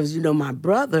 And see, because, my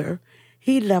brother,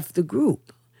 he left the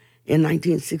group in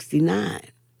 1969.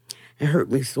 It hurt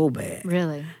me so bad.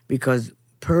 Really? Because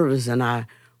Purvis and I,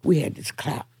 we had this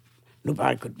clap.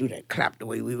 Nobody could do that clap the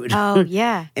way we would. Oh,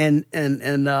 yeah. and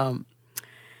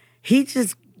he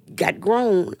just got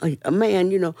grown. A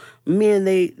man, men,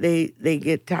 they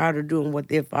get tired of doing what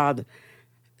their father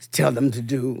tell them to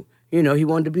do. He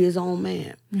wanted to be his own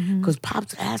man. Because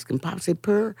Pops asked him, Pops said,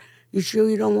 "Per, you sure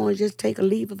you don't want to just take a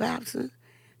leave of absence?"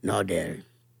 "No, Daddy.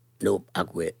 Nope, I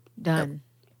quit." Done.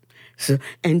 So,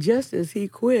 and just as he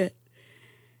quit,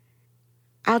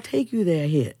 "I'll take you there,"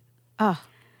 hit. Oh.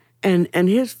 And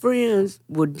his friends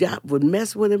would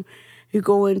mess with him. He'd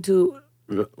go into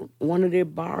one of their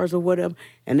bars or whatever,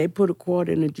 and they put a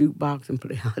quarter in the jukebox and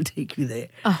play, "I'll take you there."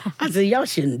 Oh. I said, y'all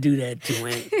shouldn't do that to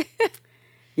him.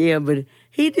 Yeah, but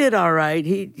he did all right.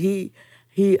 He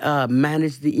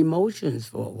managed the emotions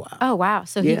for a while. Oh, wow.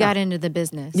 So he got into the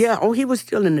business. Yeah. Oh, he was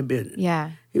still in the business.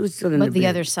 Yeah. He was still in the business. But the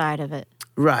other side of it.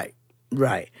 Right.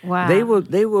 Wow.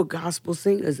 They were gospel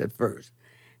singers at first.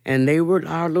 And they were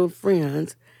our little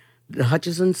friends, the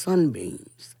Hutchison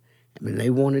Sunbeams. I mean, they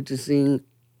wanted to sing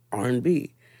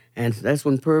R&B. And so that's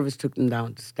when Purvis took them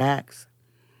down to Stax,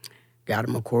 got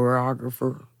him a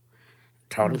choreographer,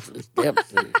 taught him some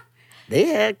steps. And they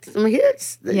had some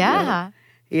hits. Yeah.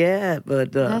 Yeah,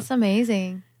 but... that's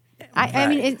amazing. Right. I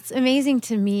mean, it's amazing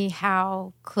to me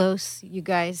how close you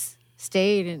guys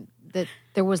stayed and that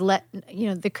there was there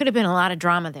could have been a lot of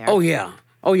drama there. Oh, yeah.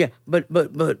 But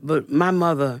my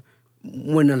mother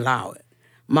wouldn't allow it.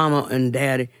 Mama and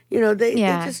Daddy, they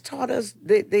just taught us,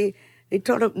 they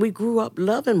taught us, we grew up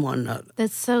loving one another.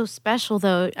 That's so special,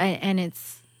 though, and it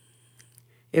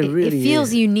really feels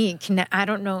is. Unique. I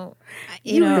don't know.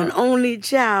 You're an only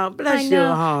child. Bless your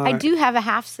heart. I do have a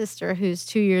half-sister who's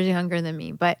 2 years younger than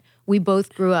me, but we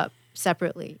both grew up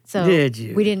separately. So did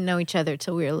you? We didn't know each other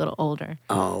till we were a little older.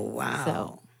 Oh, wow.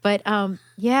 So, but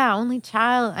only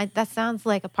child. That sounds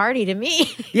like a party to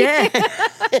me. Yeah.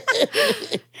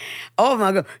 Oh,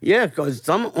 my God. Yeah, because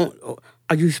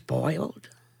are you spoiled?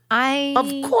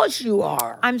 Of course you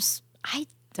are. I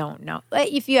don't know.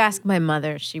 If you ask my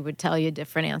mother, she would tell you a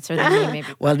different answer than me, maybe.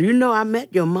 Well, I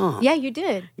met your mom. Yeah, you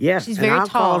did. Yeah, she's very I'll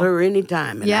tall. call her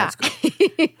anytime and ask her.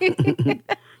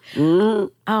 Mm-hmm.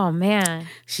 Oh, man.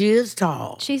 She is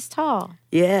tall. She's tall.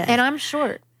 Yeah. And I'm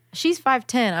short. She's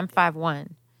 5'10", I'm 5'1".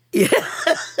 Yeah.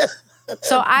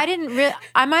 So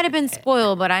I might have been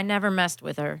spoiled, but I never messed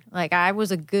with her. Like, I was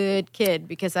a good kid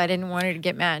because I didn't want her to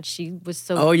get mad. She was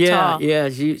so tall. Oh, yeah, yeah,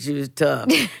 she was tough.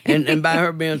 and by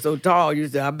her being so tall, you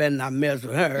said, I better not mess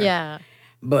with her. Yeah.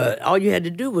 But all you had to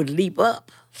do was leap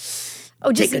up.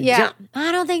 Oh, just, take a jump.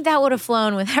 I don't think that would have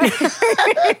flown with her,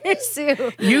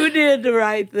 Sue. You did the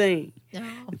right thing. No.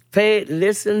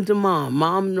 Listen to Mom.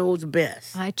 Mom knows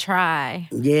best. I try.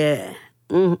 Yeah.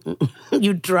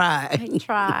 You try. I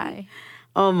try.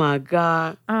 Oh, my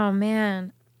God. Oh,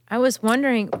 man. I was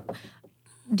wondering,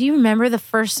 do you remember the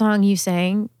first song you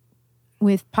sang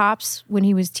with Pops when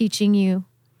he was teaching you?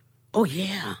 Oh,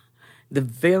 yeah. The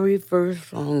very first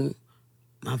song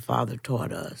my father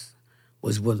taught us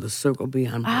was Will the Circle Be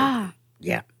Unbroken? Ah.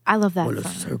 Yeah. I love that Will a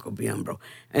song. circle be unbroken?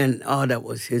 And that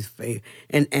was his favorite.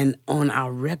 And on our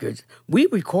records, we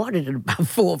recorded it about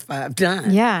 4 or 5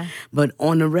 times. Yeah. But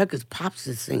on the records, Pops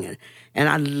is singing. And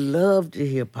I love to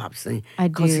hear Pops sing. I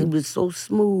Because he do. was so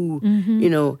smooth. You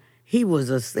know, he was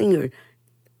a singer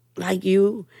like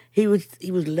you. He was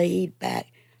laid back.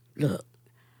 Look,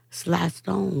 Sly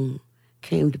Stone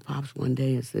came to Pops one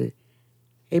day and said,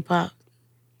 "Hey, Pop,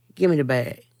 give me the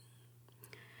bag."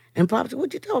 And Pop said,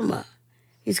 "What you talking about?"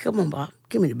 He said, "Come on, Pop,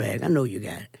 give me the bag. I know you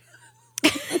got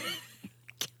it."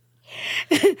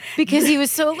 Because he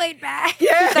was so laid back.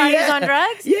 Yeah, He thought he was on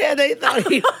drugs? Yeah, they thought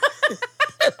he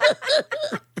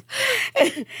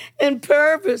And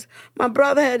purpose, my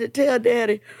brother had to tell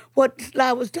Daddy what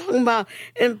Sly was talking about.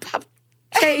 And Pop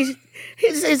changed.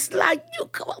 He said, "Sly, you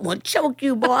come on, I'm gonna choke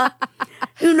you, boy.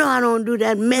 You know I don't do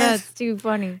that mess." That's too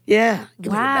funny. Yeah.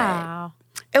 Give me the bag. Wow.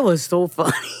 It was so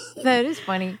funny. That is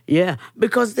funny. Yeah,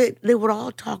 because they would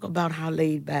all talk about how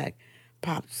laid back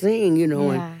Pop sing, you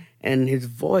know, Yeah. and his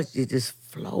voice it just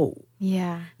flow.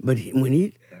 Yeah. But when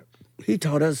he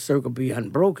taught us "Circle Be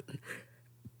Unbroken,"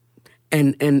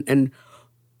 and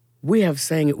we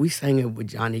sang it with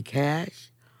Johnny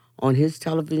Cash on his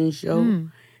television show.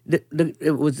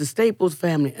 It was the Staples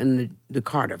family and the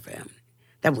Carter family.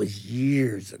 That was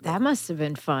years ago. That must have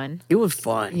been fun. It was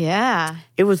fun. Yeah.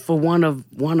 It was for one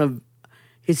of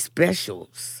his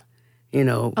specials, you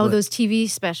know. Oh, but- those TV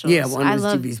specials. Yeah, one of those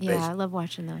love, TV specials. Yeah, I love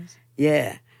watching those.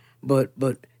 Yeah, but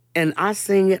and I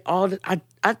sing it all.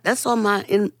 That's on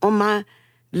my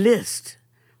list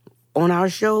on our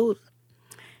shows.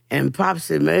 And Pop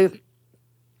said, "Man,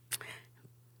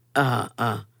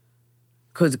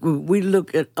 because we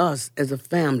look at us as a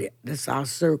family. That's our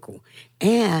circle."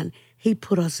 And he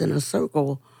put us in a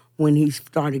circle when he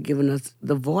started giving us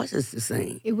the voices to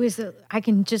sing. It was, I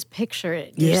can just picture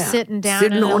it. You're Yeah, sitting down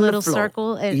sitting in a on the little floor.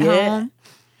 circle at Yeah. home.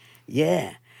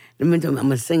 Yeah. Let me tell you, I'm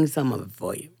going to sing some of it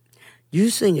for you. You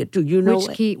sing it too. You know Which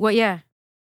it. key? Well, yeah.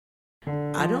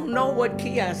 I don't know what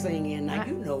key I sing in. Now,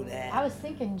 you know that. I was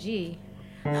thinking G.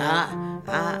 I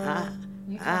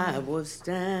was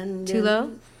standing. Too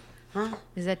low? Huh?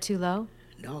 Is that too low?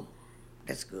 No,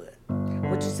 that's good.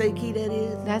 What you say key that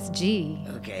is? That's G.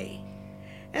 Okay.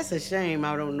 That's a shame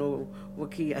I don't know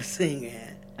what key I sing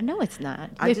at. No, it's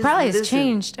not. I It just probably has listen.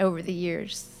 changed over the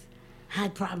years. I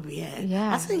probably have.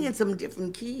 Yeah. I sing in some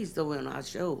different keys, though, in our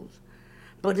shows.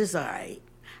 But it's all right.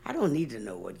 I don't need to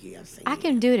know what key I sing I in.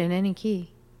 can do it in any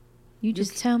key. You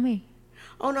just tell me.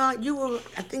 Oh, no, you were,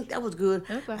 I think that was good.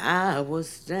 Okay. I was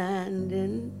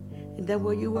standing. Is that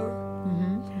where you were?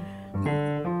 Mm-hmm.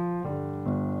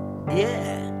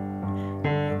 Yeah.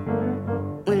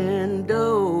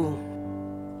 Window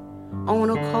on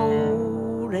a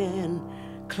cold and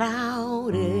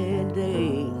cloudy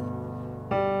day.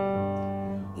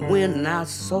 When I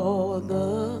saw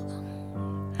the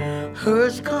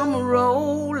hearse come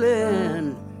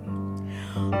rolling,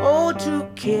 oh, to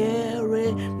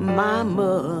carry my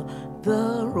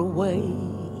mother away.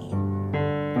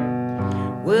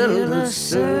 Will the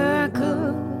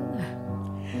circle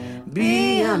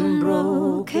be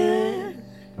unbroken?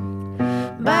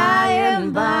 By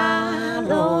and by,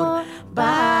 Lord,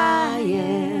 by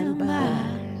and by.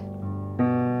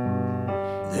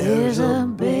 There's a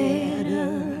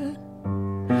better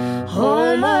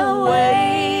home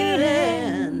awaiting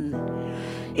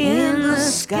in the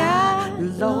sky,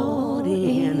 Lord,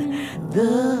 in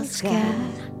the sky.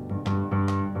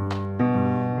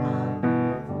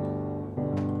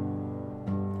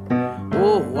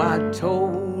 Oh, I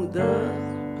told the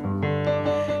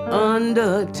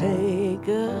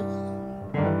undertaker,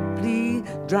 please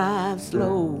drive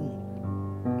slow,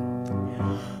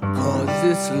 'cause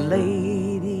this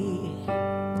lady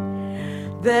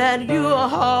that you're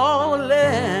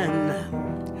hauling,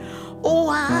 oh,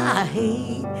 I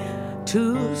hate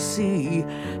to see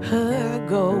her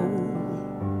go.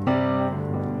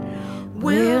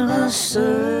 Will the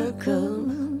circle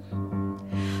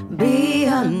be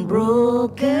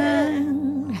unbroken?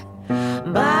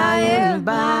 By and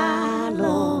by,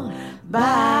 Lord,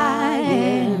 by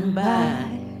and by.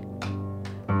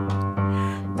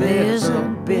 There's a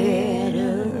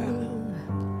better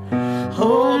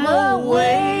home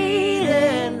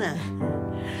awaiting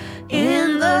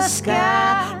in the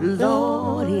sky,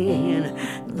 Lord, in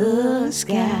the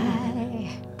sky.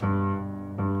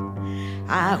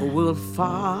 I will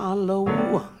follow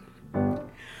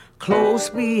close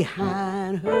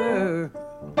behind her,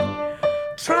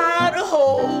 try to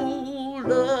hold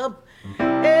up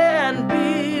and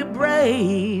be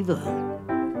brave,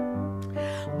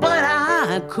 but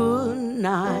I could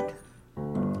not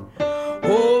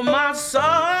hold my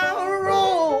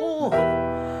sorrow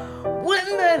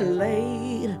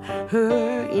laid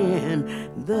her in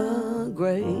the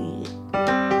grave.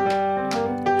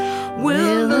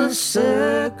 Will the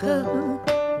circle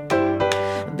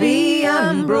be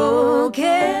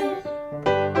unbroken?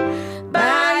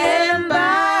 By and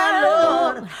by,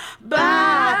 Lord,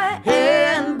 by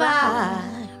and by,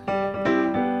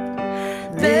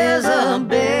 there's a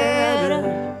better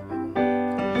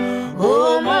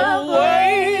home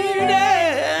awaiting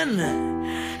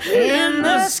in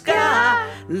the sky,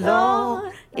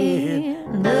 Lord,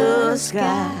 in the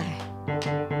sky.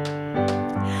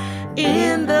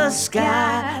 In the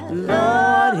sky,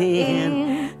 Lord,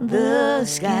 in the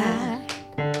sky.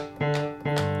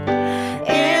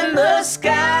 In the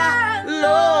sky,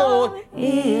 Lord,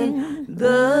 in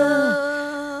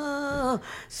the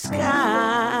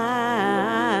sky.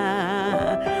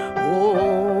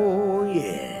 Oh,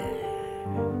 yeah.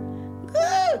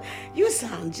 You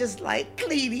sound just like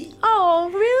Cleety. Oh,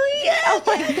 really? Yeah. Oh,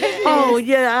 my goodness. Oh,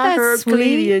 yeah, I That's heard sweet.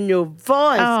 Cleety in your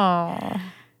voice. Oh.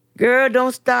 Girl,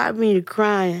 don't start me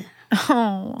crying.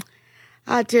 Oh.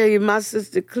 I tell you, my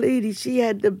sister Cleety, she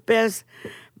had the best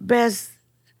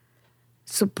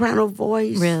soprano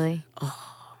voice. Really?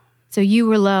 Oh. So you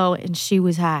were low and she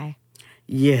was high.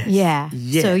 Yes. Yeah.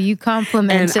 Yes. So you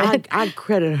complimented. And I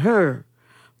credit her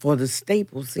for the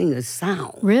Staples singer's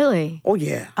sound. Really? Oh,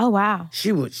 yeah. Oh, wow.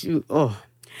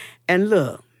 And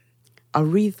look,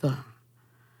 Aretha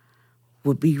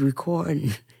would be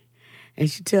recording, and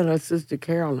she'd tell her sister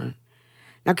Carolyn,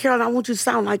 now, Carolyn, I want you to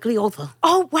sound like Cleotha.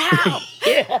 Oh, wow.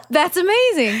 Yeah. That's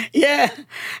amazing. Yeah.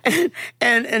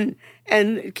 And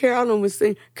Carolyn was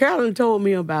saying, Carolyn told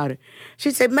me about it.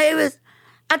 She said, Mavis,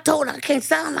 I told her I can't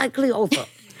sound like Cleotha.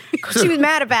 She was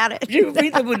mad about it.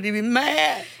 Aretha would be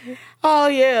mad. Oh,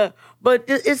 yeah. But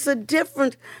it's a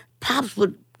difference. Pops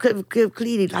would give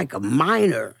Cleety like a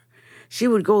minor. She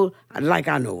would go, like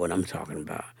I know what I'm talking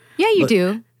about. Yeah, you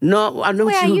do. No, I know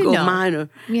Well, she would you go know. minor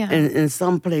Yeah. in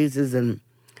some places.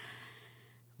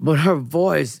 But her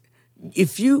voice,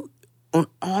 if you, on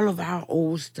all of our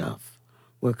old stuff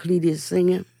where Cleety is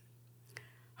singing,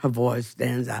 her voice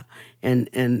stands out. And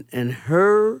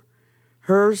her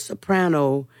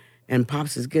soprano and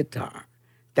Pops' guitar,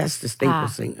 that's the staple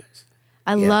singers.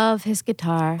 I love his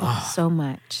guitar so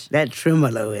much. That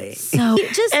tremolo, eh? So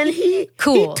he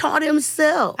cool. taught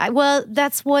himself. Well,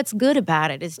 that's what's good about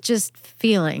it. It's just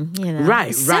feeling, you know. Right,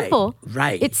 it's simple.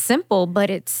 right. It's simple, but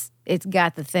it's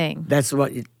got the thing. That's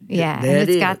what. Yeah, there and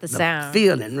it it's got is, the sound.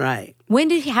 Feeling, right.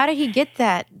 How did he get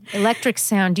that electric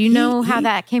sound? Do you know how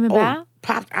that came about?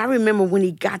 Pop, I remember when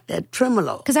he got that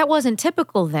tremolo. Because that wasn't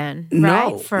typical then, No,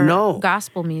 right? For no.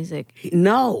 gospel music.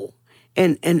 No.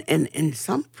 And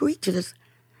some preachers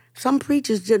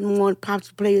didn't want Pops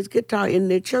to play his guitar in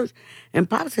their church. And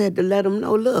Pops had to let them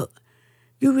know, look,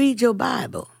 you read your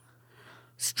Bible.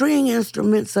 String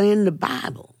instruments are in the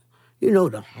Bible. You know,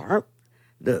 the harp,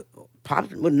 the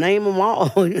Pops would name them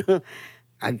all.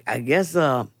 I guess,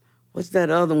 what's that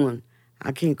other one?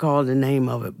 I can't call the name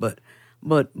of it, but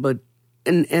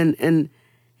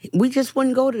we just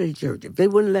wouldn't go to the church if they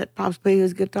wouldn't let Pops play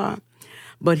his guitar.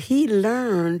 But he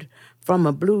learned from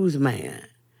a blues man,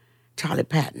 Charlie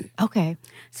Patton. Okay.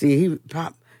 See,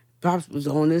 Pops was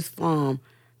on this farm,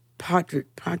 Partridge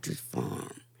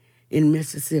Farm in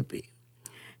Mississippi.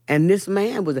 And this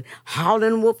man was a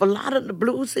howling wolf. A lot of the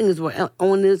blues singers were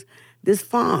on this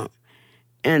farm.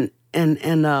 And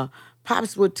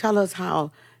Pops would tell us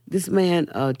how this man,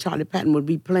 Charlie Patton, would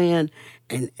be playing.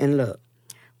 And look,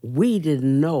 we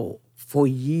didn't know for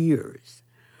years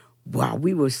while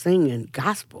we were singing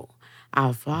gospel,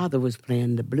 our father was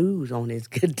playing the blues on his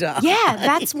guitar. Yeah,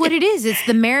 that's what it is. It's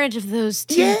the marriage of those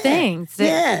two things.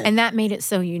 And that made it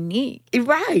so unique.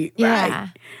 Right.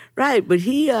 Right. But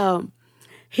he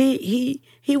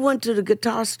went to the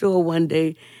guitar store one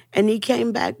day and he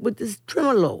came back with this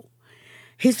tremolo.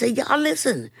 He said, y'all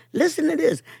listen to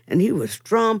this. And he was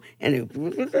strum and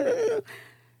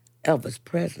Elvis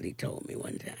Presley told me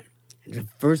one time. The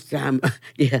first time,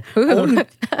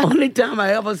 only time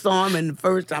I ever saw him and the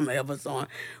first time I ever saw him,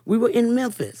 we were in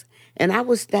Memphis. And I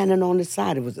was standing on the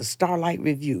side. It was a Starlight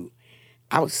Review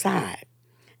outside.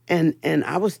 And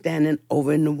I was standing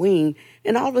over in the wing.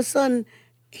 And all of a sudden,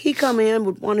 he come in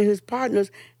with one of his partners.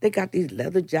 They got these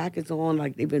leather jackets on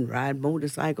like they've been riding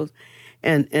motorcycles.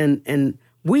 And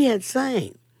we had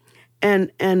sang.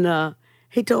 And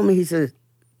he told me, he said,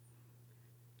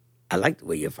 I like the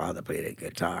way your father played that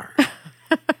guitar.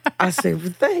 I said,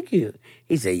 well, thank you.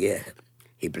 He said, yeah,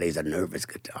 he plays a nervous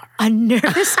guitar. A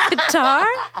nervous guitar?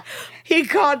 He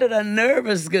called it a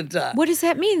nervous guitar. What does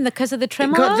that mean? Because of the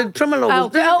tremolo? Because the tremolo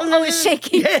was... Oh, it's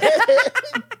shaking. Yeah.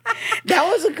 That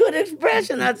was a good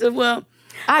expression. I said, well,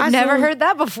 I've never heard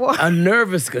that before. A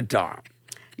nervous guitar.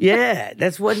 Yeah,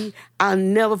 that's what I'll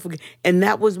never forget. And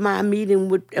that was my meeting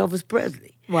with Elvis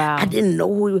Presley. Wow. I didn't know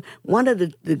who he was. One of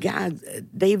the guys,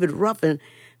 David Ruffin,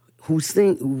 who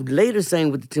later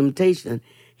sang with the Temptations,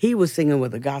 he was singing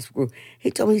with a gospel group. He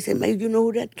told me, he said, "Man, you know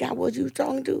who that guy was you was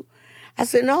talking to?" I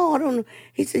said, "No, I don't know."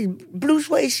 He said, "Blue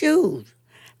suede shoes."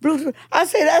 I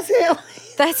said, "That's him."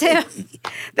 That's him.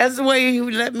 That's the way he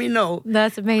let me know.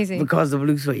 That's amazing. Because of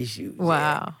blue suede shoes.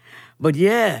 Wow. Yeah. But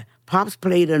yeah, Pops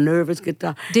played a nervous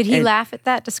guitar. Did he laugh at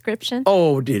that description?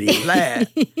 Oh, did he laugh?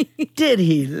 Did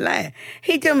he laugh?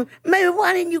 He told me, "Maybe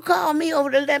why didn't you call me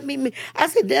over to let me meet?" I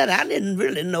said, "Dad, I didn't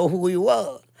really know who he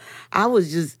was. I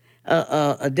was just,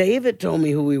 David told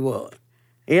me who he was."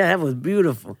 Yeah, that was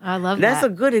beautiful. I love that. That's a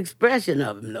good expression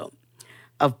of him, though,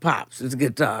 of Pops' his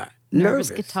guitar.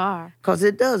 Nervous guitar. Because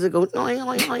it does. It goes, oing,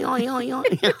 oing, oing, oing, oing,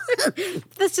 oing.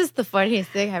 That's just the funniest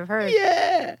thing I've heard.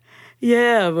 Yeah.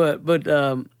 Yeah, but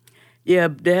yeah,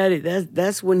 Daddy,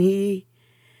 that's when he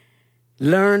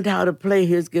learned how to play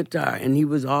his guitar. And he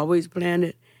was always playing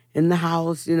it in the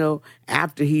house,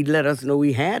 after he let us know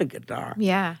he had a guitar.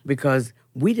 Yeah. Because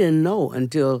we didn't know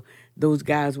until those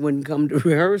guys wouldn't come to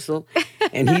rehearsal.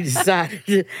 And he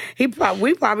decided we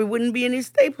probably wouldn't be any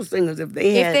Staples singers if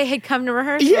they had come to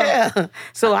rehearsal. Yeah.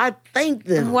 So I thank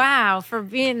them. Wow, for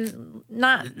being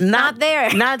not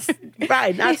there. Not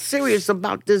serious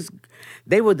about this.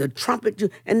 They were the trumpet,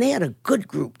 and they had a good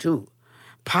group too.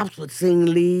 Pops would sing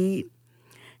lead,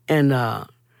 and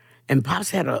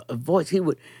Pops had a voice.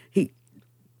 He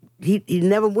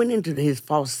never went into his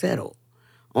falsetto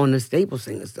on the Staples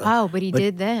singer stuff. Oh, but he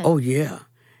did then. Oh yeah,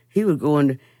 he would go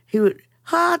on.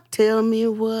 Tell me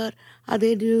what are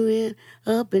they doing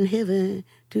up in heaven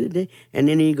today? And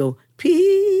then he'd go,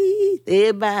 peace,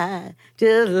 they by,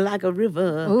 just like a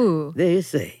river, Ooh. They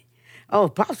say. Oh,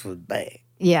 Pops was bad.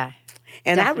 Yeah.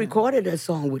 And definitely. I recorded that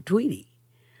song with Tweety.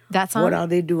 That song? What are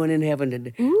they doing in heaven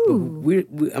today?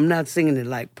 Ooh. I'm not singing it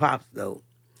like Pops, though.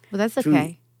 Well, that's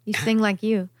okay. You sing like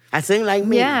you. I sing like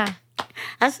me. Yeah.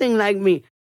 I sing like me.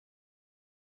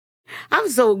 I'm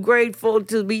so grateful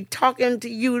to be talking to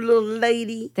you, little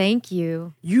lady. Thank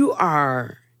you. You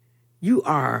are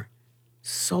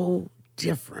so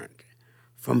different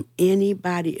from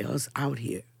anybody else out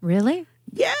here. Really?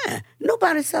 Yeah.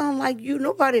 Nobody sound like you.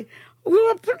 Nobody.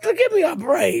 Give me a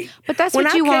break. But that's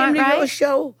what you want, When I came to right? your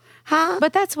show, huh?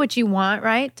 But that's what you want,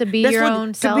 right? To be your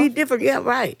own self? To be different, yeah,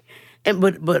 right.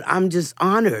 But I'm just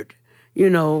honored,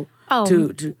 to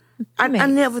I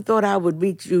never thought I would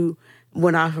meet you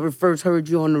when I first heard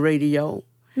you on the radio.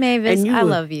 Mavis, and I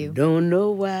love you. Don't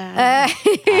know why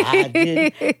I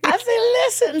didn't. I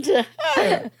said, listen to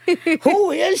her.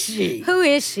 Who is she? Who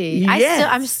is she? Yes.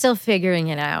 I'm still figuring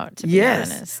it out, to be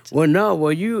honest.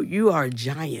 Well, you are a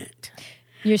giant.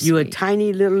 You're a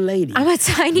tiny little lady. I'm a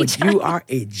tiny giant. But you are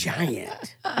a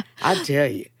giant. I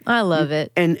tell you. I love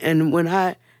it. And when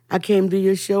I came to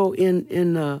your show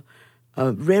in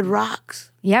Red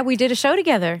Rocks. Yeah, we did a show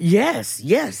together. Yes.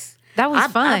 That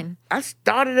was fun. I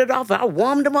started it off. I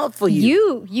warmed them up for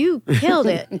you. You killed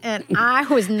it. And I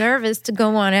was nervous to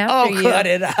go on after you. Oh, cut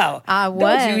it out. I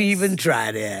was. Don't you even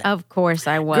try that. Of course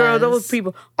I was. Girl, all those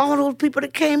people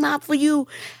that came out for you.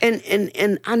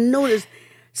 And I noticed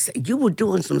you were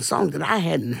doing some songs that I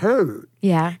hadn't heard.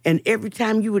 Yeah. And every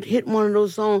time you would hit one of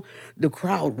those songs, the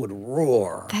crowd would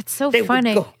roar. That's so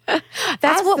funny.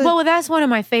 That's one of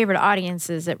my favorite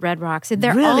audiences at Red Rocks.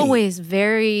 They're Really? always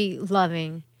very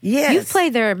loving. Yes. You've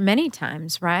played there many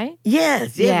times, right?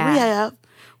 Yes, Yeah.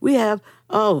 we have.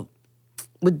 Oh,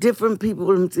 with different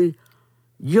people.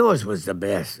 Yours was the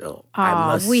best, though. I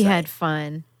must we say. had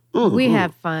fun. Mm-hmm. We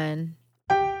had fun.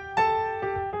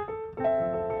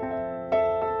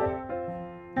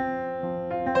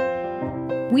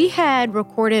 We had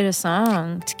recorded a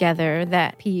song together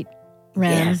that Pete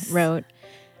Rem wrote.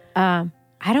 I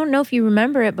don't know if you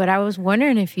remember it, but I was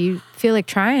wondering if you feel like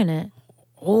trying it.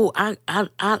 Oh,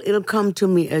 it'll come to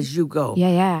me as you go.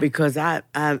 Yeah. Because that's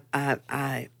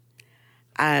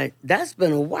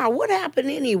been a while. What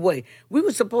happened anyway? We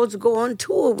were supposed to go on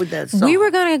tour with that song. We were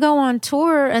going to go on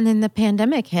tour, and then the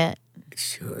pandemic hit.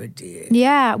 Sure did.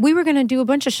 Yeah, we were going to do a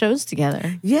bunch of shows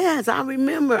together. Yes, I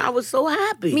remember. I was so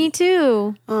happy. Me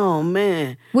too. Oh,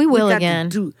 man. We will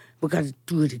again. We got to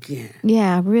do it again.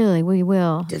 Yeah, really, we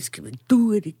will. Just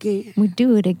do it again. We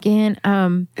do it again.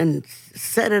 And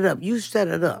set it up. You set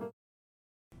it up.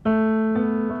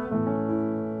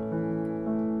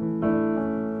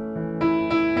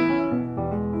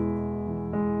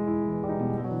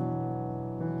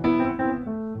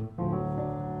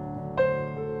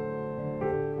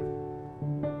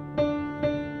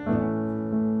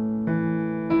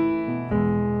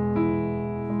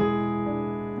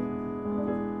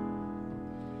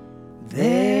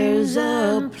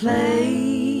 a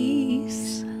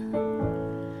place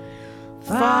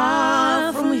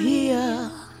far from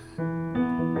here.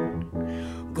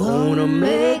 Gonna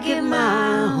make it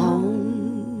my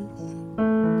home.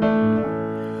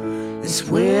 It's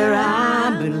where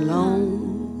I belong.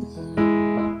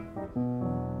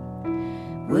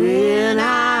 When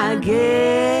I get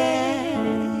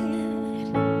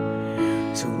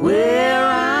to where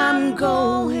I'm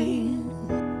going,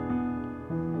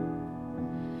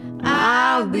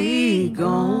 I'll be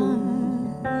gone.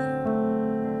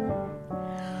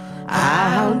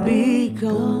 I'll be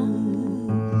gone.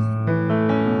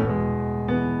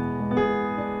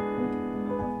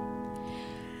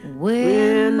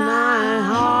 When my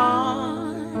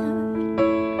heart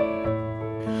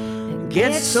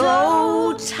gets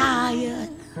so tired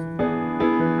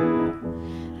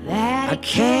that I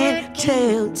can't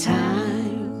tell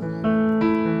time,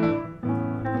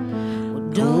 well,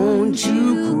 don't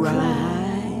you cry.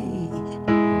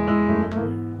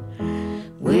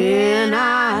 When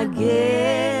I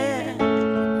get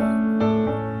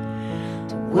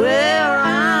to where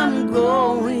I'm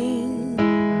going,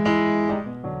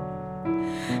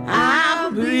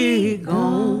 I'll be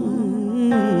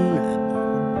gone.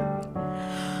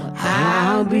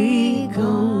 I'll be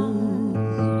gone.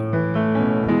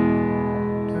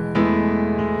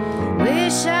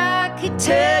 Wish I could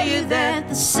tell you that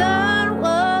the sun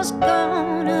was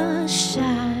gonna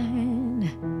shine,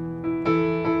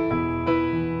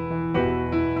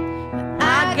 but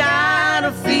I got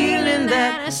a feeling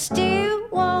that I still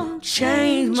won't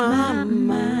change my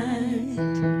mind.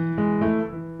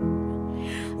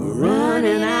 We're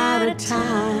running out of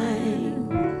time.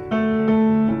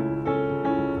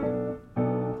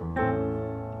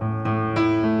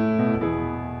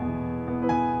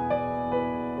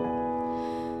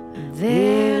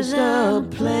 There's a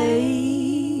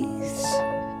place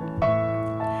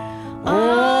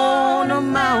on a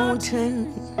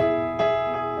mountain.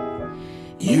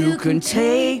 You can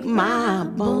take my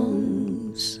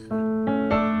bones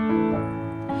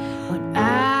when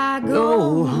I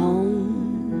go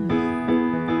home.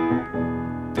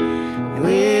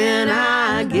 When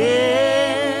I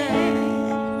get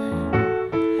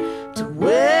to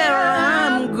where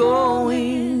I'm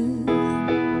going,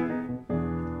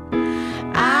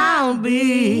 I'll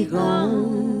be gone.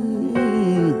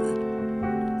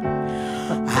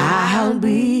 I'll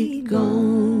be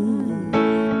gone.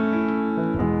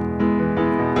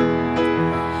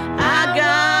 I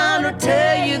gotta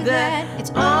tell you that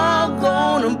it's all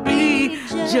gonna be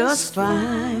just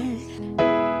fine.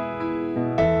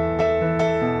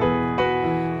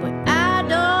 But I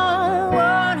don't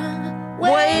wanna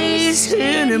waste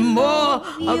any more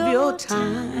of your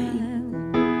time.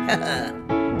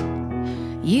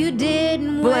 You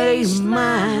didn't waste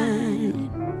mine.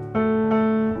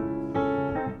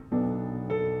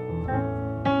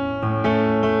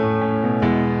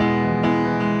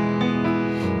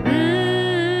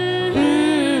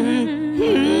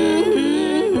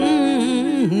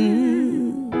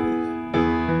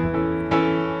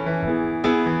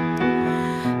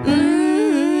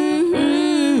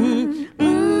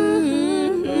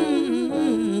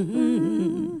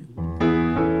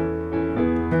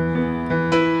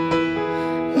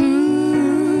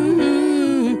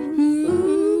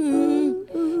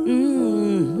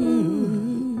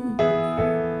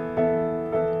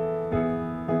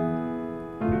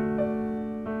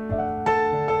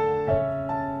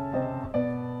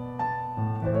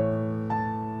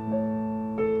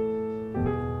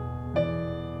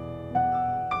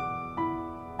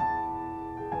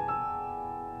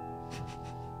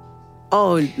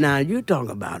 Oh, now you talk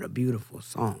about a beautiful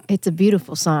song. It's a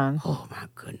beautiful song. Oh, my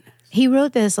goodness. He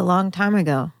wrote this a long time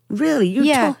ago. Really?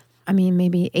 Yeah. I mean,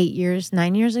 maybe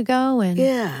 9 years ago. And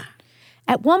yeah.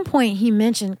 At one point, he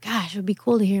mentioned, gosh, it would be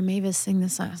cool to hear Mavis sing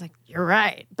this song. I was like, you're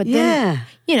right. But then,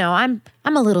 I'm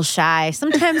a little shy.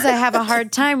 Sometimes I have a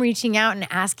hard time reaching out and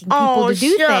asking people to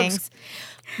do things.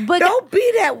 But don't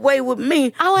be that way with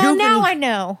me. Oh, well, now I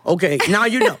know. Okay, now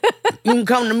you know. You can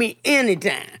come to me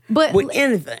anytime with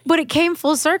anything. But it came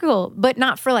full circle, but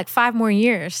not for like 5 more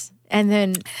years. And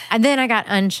then I got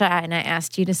unshy and I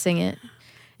asked you to sing it.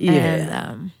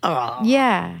 Yeah. And,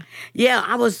 yeah. Yeah,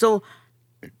 I was so,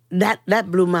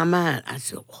 that blew my mind. I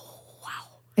said, oh, wow.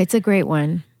 It's a great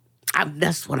one.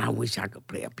 That's what I wish I could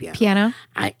play a piano. Piano?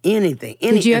 Any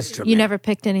instrument. You never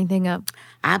picked anything up?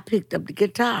 I picked up the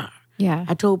guitar. Yeah.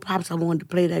 I told Pops I wanted to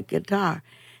play that guitar.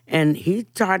 And he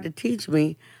tried to teach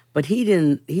me, but he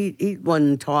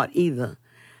wasn't taught either.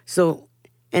 So,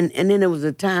 and then there was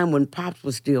a time when Pops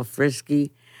was still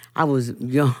frisky. I was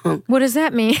young. What does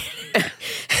that mean?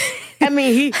 It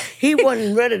mean, he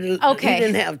wasn't ready to. Okay. He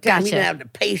didn't have time. Gotcha. He didn't have the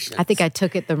patience. I think I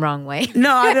took it the wrong way.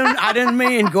 No, I didn't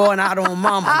mean going out on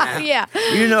mama now. Yeah.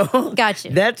 You know? Gotcha.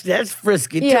 That's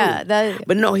frisky too. Yeah, that-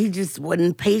 But no, he just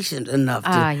wasn't patient enough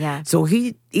to. Yeah. So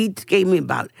he gave me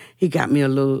he got me a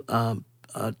little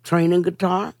training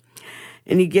guitar,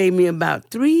 and he gave me about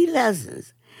 3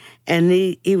 lessons, and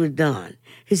he was done.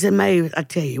 He said, Mavis, I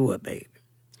tell you what, baby,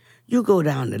 you go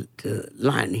down to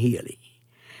Lion Healy.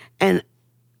 And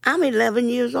I'm 11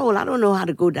 years old. I don't know how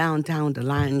to go downtown to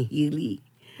Lion Healy.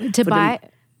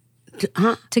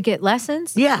 To get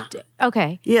lessons? Yeah.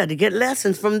 Okay. Yeah, to get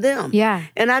lessons from them. Yeah.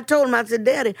 And I told him, I said,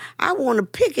 Daddy, I want to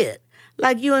pick it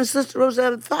like you and Sister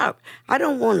Rosetta Tharpe. I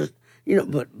don't want to,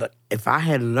 but if I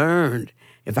had learned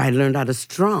how to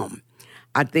strum,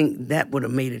 I think that would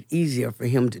have made it easier for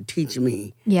him to teach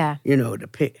me, Yeah. To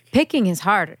pick. Picking is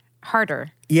harder.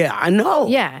 Yeah, I know.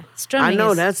 Yeah. Strumming I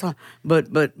know is, that's hard.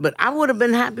 But I would have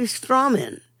been happy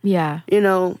strumming, Yeah.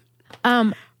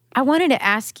 I wanted to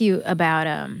ask you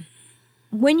about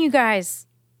when you guys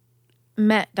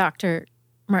met Dr.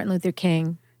 Martin Luther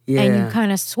King and you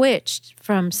kind of switched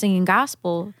from singing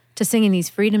gospel to singing these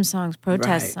freedom songs,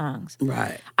 protest songs.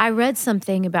 Right. I read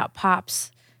something about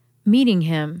Pops meeting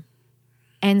him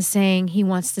and saying he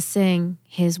wants to sing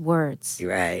his words.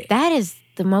 Right. That is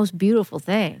the most beautiful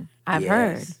thing I've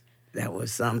heard. Yes, that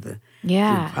was something.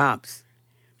 Yeah. With Pops,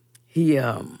 he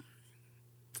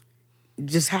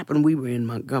just happened we were in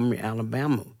Montgomery,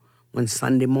 Alabama one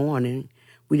Sunday morning.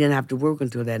 We didn't have to work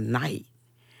until that night.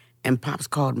 And Pops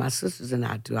called my sisters and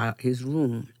I to his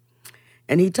room.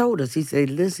 And he told us, he said,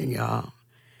 listen, y'all,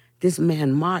 this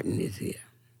man Martin is here.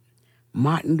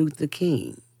 Martin Luther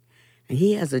King. And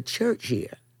he has a church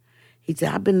here. He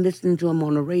said, I've been listening to him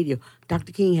on the radio.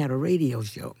 Dr. King had a radio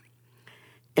show.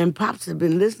 And Pops had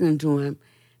been listening to him,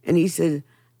 and he said,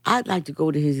 I'd like to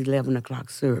go to his 11 o'clock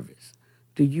service.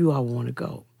 Do you all want to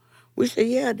go? We said,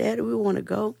 yeah, Daddy, we want to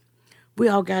go. We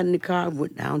all got in the car and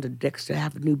went down to Dexter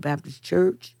Avenue Baptist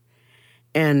Church.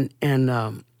 And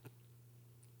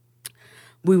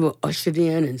we were ushered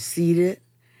in and seated.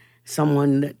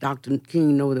 Someone let Dr.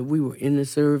 King know that we were in the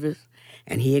service,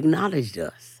 and he acknowledged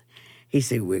us. He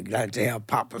said, we're glad to have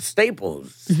Papa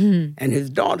Staples and his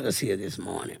daughters here this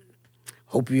morning.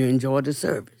 Hope you enjoyed the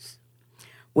service.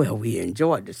 Well, we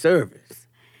enjoyed the service.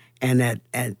 And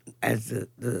as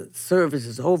the service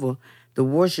is over, the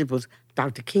worshipers,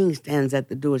 Dr. King stands at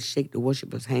the door to shake the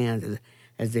worshipers' hands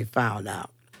as they filed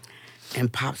out.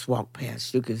 And Pops walked past,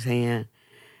 shook his hand.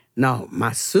 No,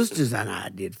 my sisters and I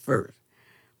did first.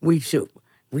 We shook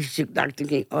Dr.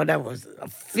 King. Oh, that was a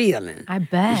feeling. I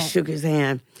bet. We shook his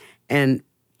hand. And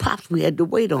Pops, we had to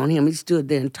wait on him. He stood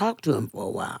there and talked to him for a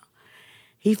while.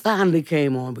 He finally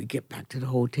came on. We get back to the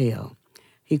hotel.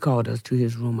 He called us to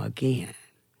his room again.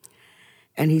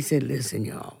 And he said, listen,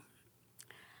 y'all,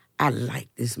 I like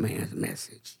this man's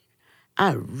message.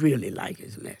 I really like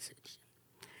his message.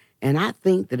 And I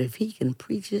think that if he can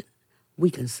preach it,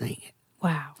 we can sing it.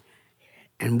 Wow.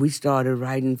 And we started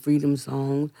writing freedom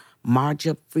songs, March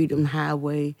Up Freedom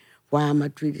Highway, Why Am I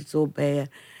Treated So Bad?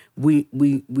 We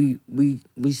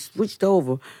switched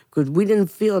over because we didn't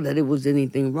feel that it was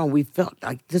anything wrong. We felt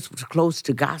like this was close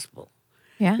to gospel.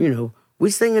 Yeah. We're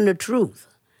singing the truth.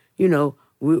 But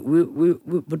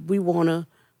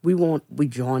we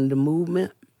joined the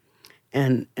movement,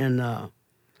 and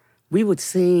we would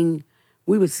sing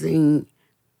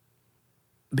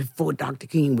before Dr.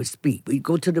 King would speak. We'd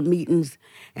go to the meetings,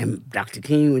 and Dr.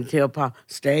 King would tell Pop,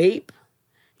 Stape,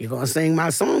 you're going to sing my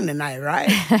song tonight, right?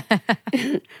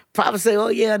 Papa say, oh,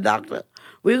 yeah, doctor,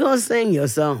 we're going to sing your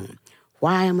song.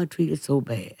 Why am I treated so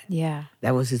bad? Yeah.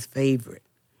 That was his favorite.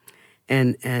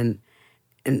 And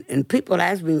people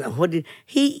ask me, what did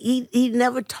he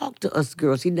never talked to us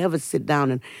girls. He never sit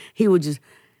down and he would just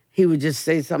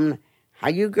say something like, how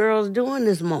you girls doing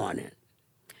this morning?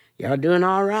 Y'all doing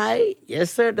all right?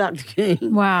 Yes, sir, Dr.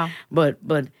 King. Wow. But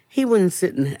he wouldn't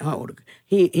sit and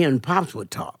he and Pops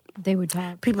would talk. They would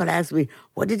talk. People ask me,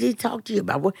 what did he talk to you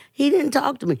about? Well, he didn't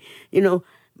talk to me,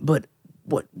 But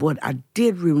what I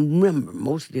did remember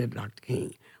mostly of Dr.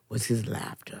 King was his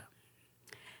laughter.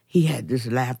 He had this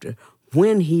laughter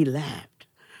when he laughed.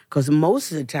 Because most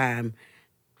of the time,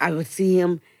 I would see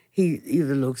him, he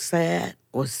either looked sad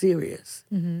or serious,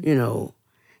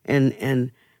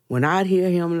 And when I'd hear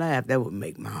him laugh, that would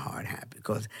make my heart happy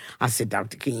because I said,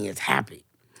 Dr. King is happy.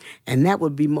 And that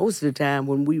would be most of the time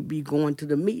when we'd be going to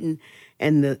the meeting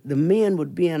and the men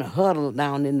would be in a huddle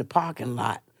down in the parking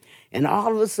lot. And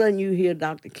all of a sudden you hear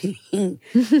Dr. King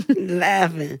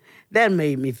laughing. That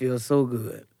made me feel so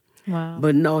good. Wow.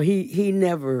 But no, he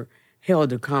never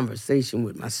held a conversation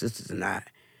with my sisters and I.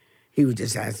 He was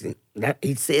just asking.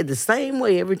 He said the same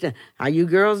way every time. How you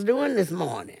girls doing this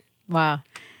morning? Wow.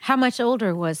 How much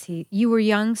older was he? You were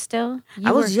young still?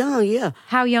 I was young, yeah.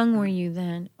 How young were you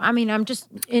then? I mean, I'm just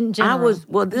in general. In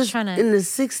the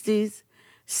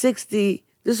 60s,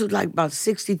 this was like about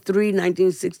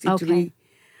 1963. Okay.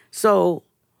 So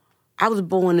I was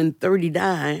born in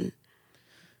 39.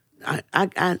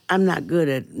 I'm not good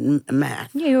at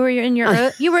math. You were in your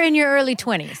early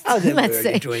 20s. I was in my let's early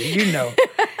say. 20s, you know.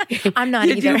 I'm not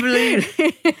either. You believe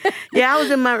it? Yeah, I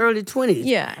was in my early 20s.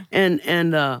 Yeah.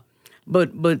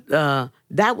 But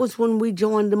that was when we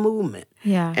joined the movement.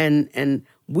 Yeah. And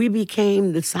we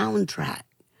became the soundtrack.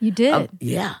 You did?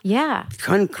 Yeah. Yeah.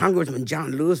 Congressman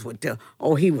John Lewis would tell,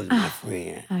 he was my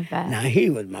friend. I bet. Now, he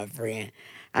was my friend.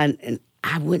 And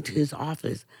I went to his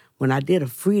office when I did a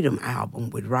Freedom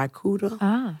album with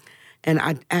Raikuda. And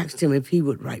I asked him if he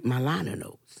would write my liner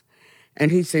notes. And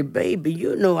he said, baby,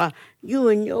 you know, you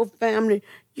and your family,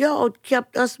 y'all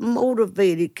kept us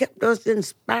motivated, kept us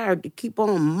inspired to keep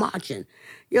on marching.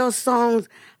 Your songs,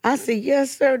 I said,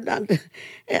 yes, sir, doctor.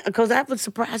 Because I was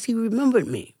surprised he remembered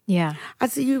me. Yeah. I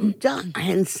said, John, I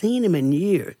hadn't seen him in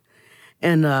years.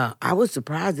 And I was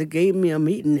surprised they gave me a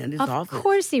meeting in his office. Of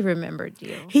course he remembered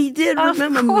you. He did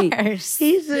remember me. Of course.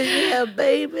 He said, yeah,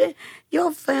 baby,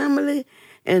 your family.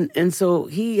 And so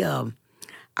he,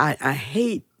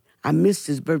 I missed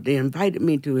his birthday. He invited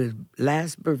me to his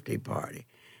last birthday party,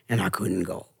 and I couldn't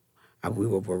go. We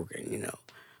were working, you know.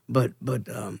 But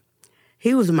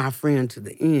he was my friend to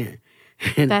the end.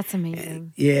 That's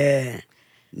amazing. Yeah.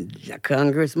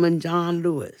 Congressman John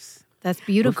Lewis. That's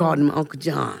beautiful. We called him Uncle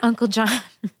John. Uncle John.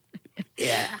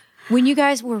 Yeah. When you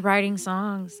guys were writing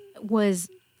songs, was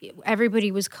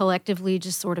everybody was collectively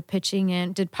just sort of pitching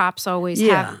in? Did Pops always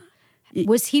have...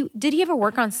 Did he ever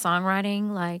work on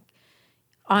songwriting, like,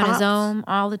 on his own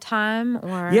all the time?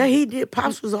 Or yeah, he did.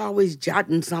 Pops was always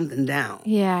jotting something down.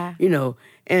 Yeah. You know,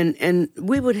 and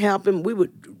we would help him. We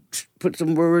would put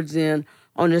some words in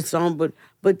on this song,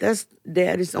 but that's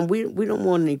Daddy's song. We don't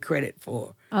want any credit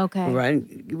for. Okay. Right?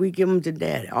 We give them to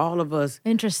Daddy. All of us.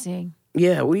 Interesting.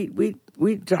 Yeah, we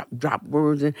drop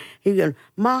words in. He goes,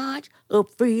 march up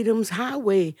freedom's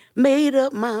highway, made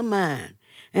up my mind,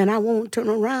 and I won't turn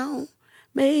around,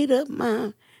 made up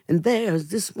my. And there's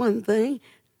this one thing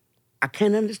I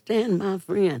can't understand, my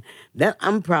friend. That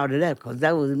I'm proud of that because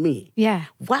that was me. Yeah.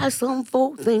 Why some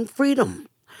folk think freedom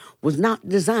was not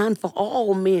designed for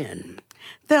all men.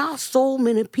 There are so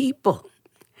many people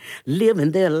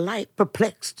living their life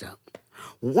perplexed,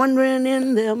 wondering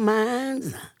in their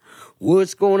minds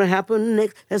what's going to happen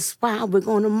next. That's why we're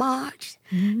going to march.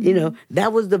 Mm-hmm. You know,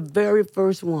 that was the very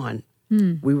first one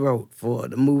we wrote for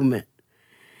the movement.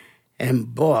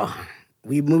 And boy,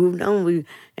 we moved on. We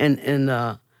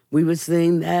would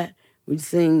sing that. We'd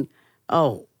sing,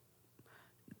 why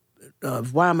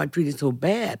am I treated so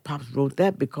bad? Pops wrote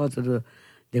that because of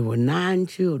there were 9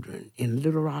 children in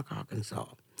Little Rock, Arkansas,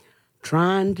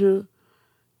 trying to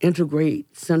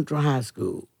integrate Central High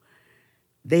School.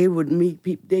 They would meet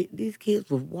people. These kids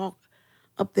would walk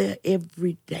up there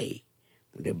every day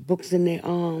with their books in their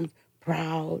arms,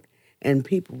 proud, and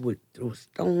people would throw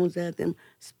stones at them,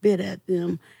 spit at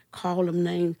them, call them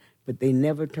names, but they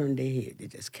never turned their head. They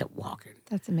just kept walking.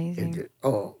 That's amazing.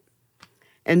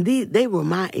 And they were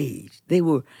my age. They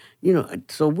were, you know,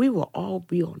 so we would all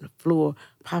be on the floor,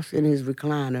 Pops in his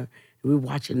recliner, and we were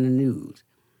watching the news.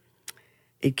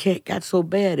 It got so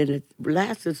bad, and it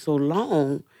lasted so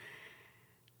long,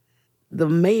 the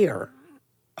mayor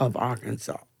of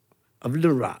Arkansas, of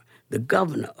Little Rock, the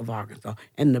governor of Arkansas,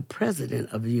 and the president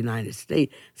of the United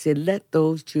States said, let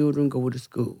those children go to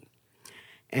school.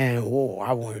 And,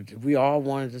 we all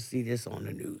wanted to see this on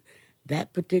the news.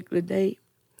 That particular day,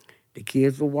 the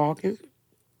kids were walking.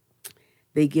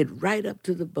 They get right up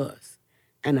to the bus,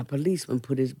 and a policeman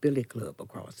put his billy club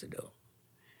across the door.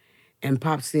 And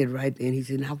Pop said right then, he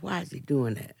said, now, why is he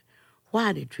doing that? Why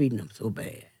are they treating him so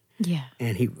bad? Yeah.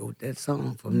 And he wrote that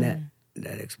song from that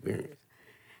experience.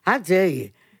 I tell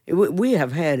you, we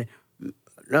have had,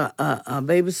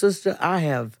 baby sister, I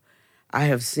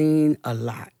have seen a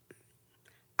lot.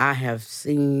 I have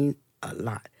seen a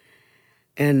lot.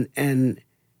 And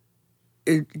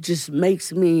it just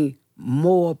makes me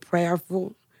more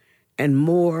prayerful and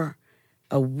more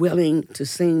willing to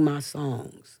sing my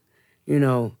songs, you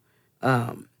know,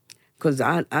 because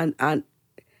I don't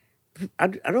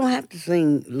have to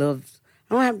sing love.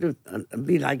 I don't have to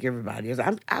be like everybody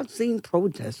else. I've seen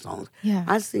protest songs. Yeah.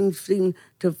 I sing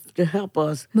to help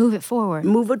us move it forward.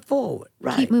 Move it forward.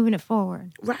 Right. Keep moving it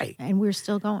forward. Right. And we're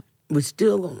still going. We're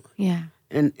still going. Yeah.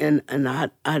 And I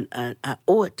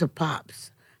owe it to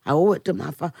Pops. I owe it to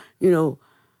my father. You know,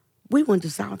 we went to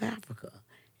South Africa,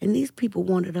 and these people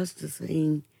wanted us to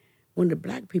sing, wanted the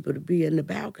black people to be in the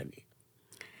balcony.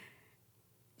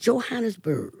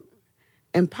 Johannesburg.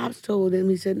 And Pops told him,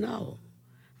 he said, no,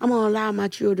 I'm going to allow my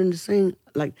children to sing.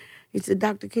 Like, he said,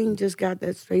 Dr. King just got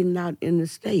that straightened out in the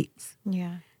States.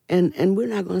 Yeah. And we're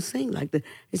not going to sing like that.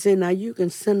 He said, now you can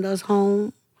send us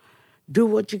home, do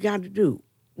what you got to do.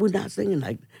 We're not singing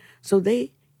like that. So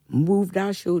they moved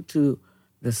our show to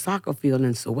the soccer field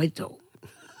in Soweto.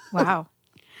 Wow.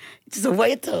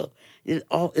 Soweto.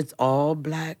 It's all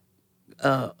black,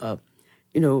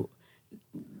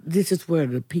 this is where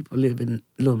the people live in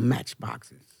little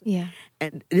matchboxes. Yeah.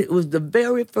 And it was the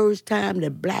very first time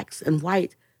that blacks and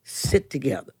whites sit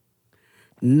together.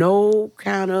 No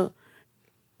kind of,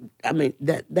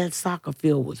 that soccer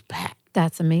field was packed.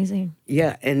 That's amazing.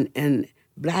 Yeah, and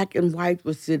black and white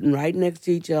was sitting right next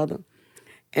to each other.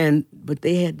 But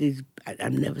they had these,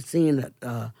 I've never seen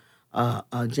a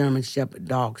German Shepherd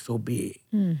dog so big.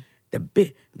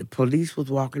 The police was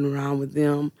walking around with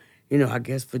them, I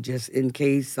guess for just in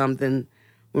case something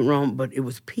went wrong, but it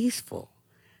was peaceful.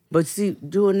 But see,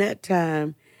 during that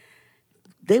time,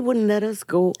 they wouldn't let us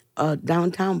go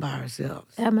downtown by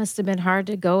ourselves. That must have been hard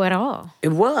to go at all.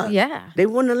 It was. Yeah. They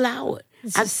wouldn't allow it.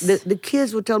 The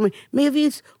kids would tell me,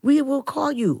 Mavis, we will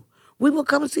call you. We will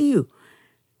come and see you.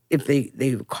 If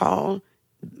they would call,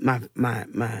 my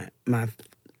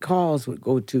calls would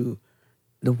go to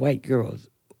the white girl's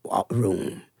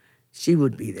room. She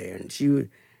would be there, and she would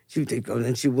take those,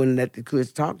 and she wouldn't let the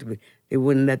kids talk to me. They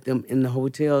wouldn't let them in the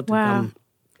hotel to come.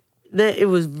 It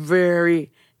was very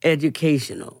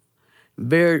educational,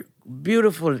 very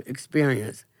beautiful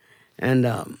experience, and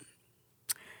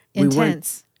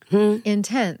intense.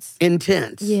 Intense.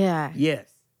 Intense. Yeah. Yes.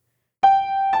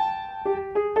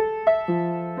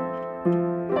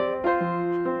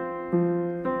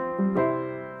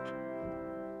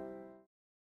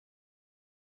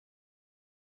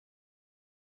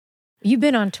 You've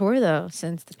been on tour, though,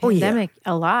 since the pandemic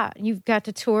a lot. You've got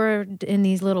to tour in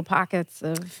these little pockets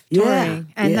of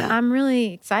touring. And I'm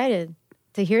really excited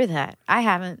to hear that. I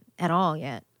haven't at all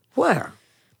yet. Where?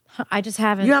 I just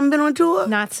haven't. You haven't been on tour?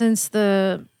 Not since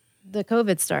the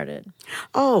COVID started.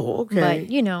 Oh, okay.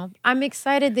 But, I'm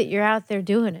excited that you're out there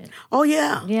doing it. Oh,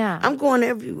 yeah. Yeah. I'm going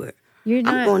everywhere. I'm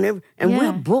going everywhere. And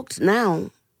we're booked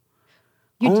now.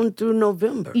 On through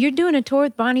November. You're doing a tour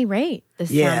with Bonnie Raitt this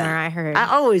summer, I heard. I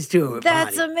always tour with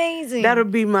That's Bonnie. amazing. That'll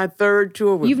be my third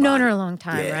tour with You've Bonnie. known her a long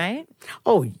time, right?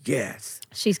 Oh, yes.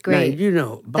 She's great.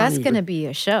 Now, Bonnie, that's going to be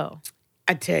a show.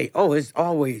 I tell you, it's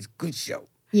always a good show.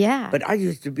 Yeah. But I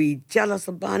used to be jealous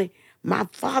of Bonnie. My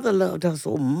father loved her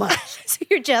so much. So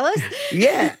you're jealous?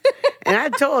 Yeah. And I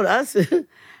told her,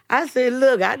 I said,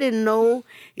 look, I didn't know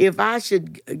if I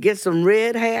should get some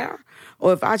red hair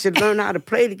or if I should learn how to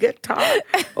play the guitar,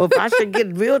 or if I should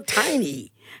get real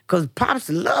tiny, because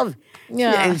Pops loved.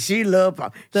 Yeah, and she loved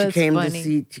Pop. That's she came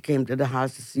funny. She came to the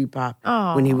house to see Pop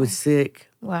when he was sick.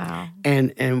 Wow.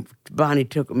 And Bonnie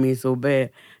took me so bad.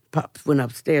 Pops went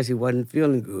upstairs. He wasn't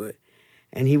feeling good,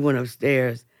 and he went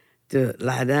upstairs to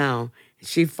lie down.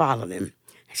 She followed him.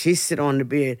 She sit on the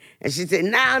bed, and she said,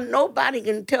 now nobody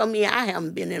can tell me I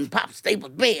haven't been in Pop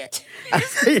Staples' bed. I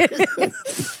said,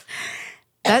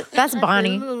 That's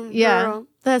Bonnie. Yeah, girl.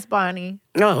 that's Bonnie.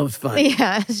 Oh, it was funny.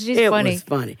 Yeah, she's funny. It was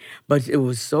funny. But it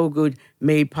was so good.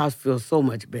 Made Pops feel so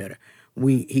much better.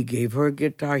 He gave her a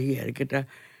guitar. He had a guitar.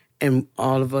 And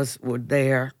all of us were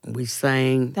there. We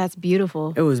sang. That's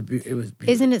beautiful. It was beautiful.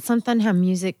 Isn't it something how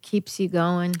music keeps you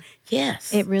going?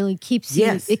 Yes. It really keeps you.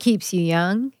 Yes. It keeps you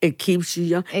young. It keeps you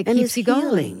young. It and keeps you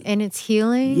healing. going. And it's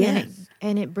healing. Yes.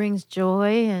 And it brings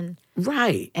joy. And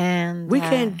right. And we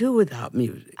can't do without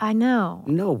music. I know.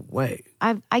 No way.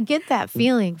 I get that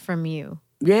feeling from you.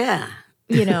 Yeah.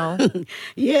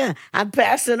 Yeah. I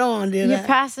pass it on, didn't I? You're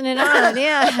passing it on,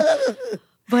 yeah.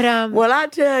 But well, I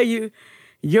tell you,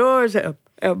 yours have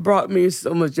brought me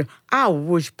so much joy. I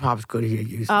wish Pops could hear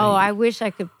you sing. Oh, I wish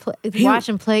I could watch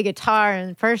him play guitar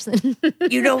in person.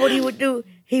 You know what he would do?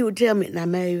 He would tell me, now,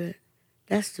 Mavis,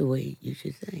 that's the way you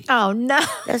should sing. Oh, no.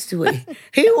 That's the way.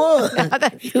 He would. No,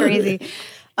 that's crazy.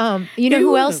 You know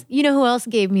who else? You know who else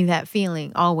gave me that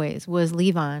feeling always was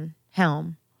Levon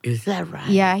Helm. Is that right?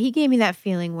 Yeah, he gave me that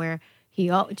feeling where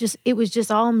it was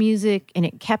just all music and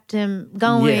it kept him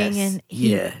going. Yes, And he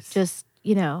just,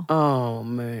 Oh,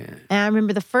 man. And I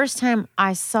remember the first time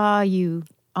I saw you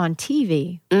on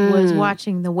TV was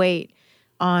watching The Wait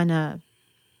on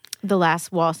The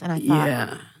Last Waltz. And I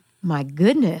thought, my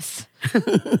goodness,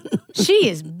 she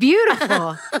is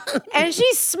beautiful. And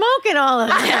she's smoking all of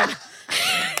that.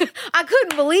 I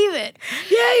couldn't believe it.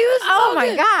 Yeah, he was Oh my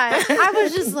smoking. God. I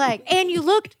was just like, and you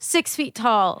looked 6 feet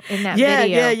tall in that Yeah,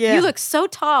 video. yeah. You look so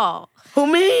tall. Who,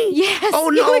 me? Yes.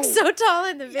 Oh, You no. look so tall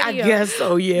in the video. I guess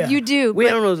so, yeah. You do, We but-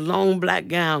 had on those long black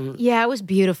gowns. Yeah, it was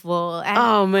beautiful. And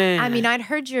Oh, man. I mean, I'd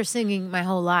heard your singing my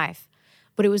whole life,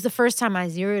 but it was the first time I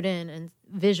zeroed in and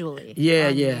visually. Yeah,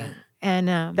 on yeah. you. And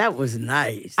That was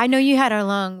nice. I know you had a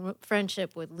long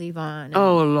friendship with Levon. and-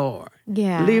 Oh, Lord.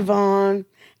 Yeah. Levon.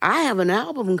 I have an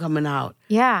album coming out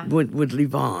Yeah. with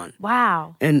Levon.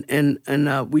 Wow. And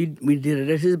we did it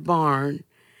at his barn,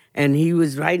 and he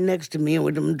was right next to me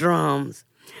with them drums.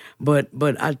 But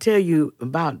I'll tell you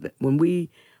about when we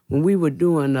were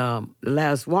doing the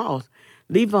last waltz,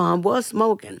 Levon was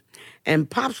smoking, and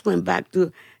Pops went back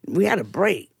to. We had a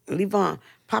break. Levon,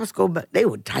 Pops go back. They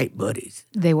were tight buddies.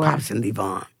 They were. Pops and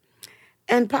Levon.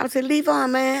 And Pops said,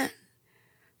 "Levon, man,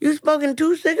 you smoking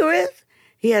 2 cigarettes?"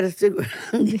 He had a cigarette,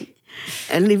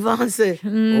 and Levon said,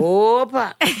 "Oh,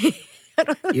 Pop,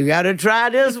 you got to try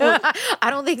this one." I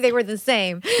don't think they were the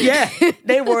same. Yeah,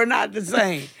 they were not the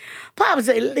same. Papa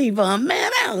said, "Levon,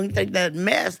 man, I don't think that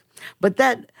mess." But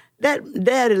that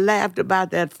Daddy laughed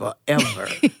about that forever.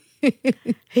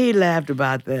 He laughed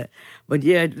about that. But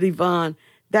yeah, Levon,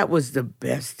 that was the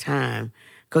best time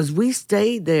because we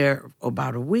stayed there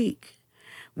about a week.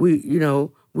 We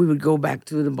would go back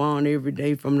to the barn every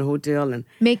day from the hotel and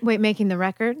Making the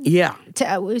record? yeah.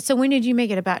 So when did you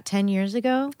make it? About 10 years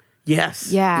ago?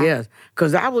 Yes. Yeah. Yes.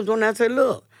 Because I was when I said,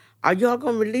 "Look, are y'all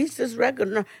going to release this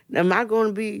record? Am I going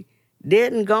to be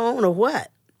dead and gone or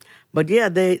what?" But yeah,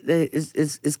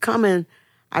 it's coming,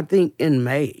 I think, in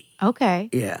May. Okay.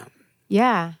 Yeah.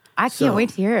 Yeah. I can't So- wait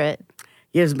to hear it.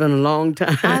 Yeah, it's been a long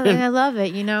time. I love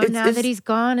it. Now It's- that he's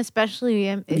gone, especially,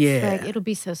 it's Yeah. like, it'll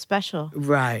be so special.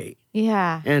 Right.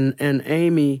 Yeah. And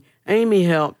Amy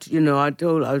helped. I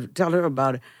tell her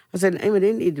about it. I said, "Amy,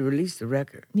 they need to release the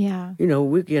record. Yeah.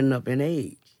 We're getting up in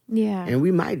age, Yeah. and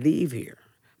we might leave here.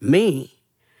 Me."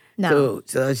 No.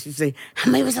 So she say,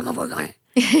 "Maybe some of work on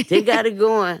it." They got it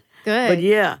going. Good. But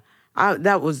yeah,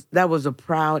 that was a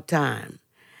proud time.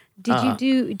 Did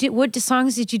you do what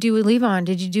songs did you do with Levon?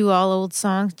 Did you do all old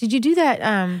songs? Did you do that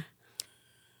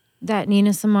that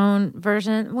Nina Simone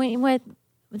version? Wait, what?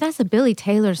 That's a Billy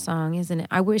Taylor song, isn't it?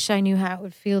 I wish I knew how it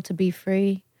would feel to be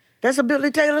free. That's a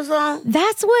Billy Taylor song?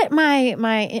 That's what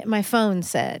my phone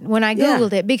said when I Yeah.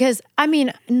 Googled it, because I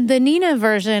mean the Nina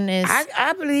version is,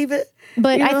 I believe it.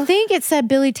 but I think it said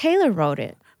Billy Taylor wrote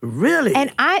it, Really?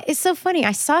 and it's so funny.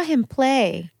 I saw him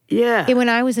play yeah. it when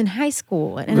I was in high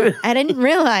school, and I didn't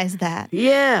realize that.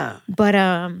 Yeah. But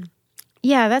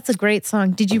yeah, that's a great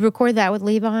song. Did you record that with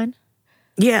Levon?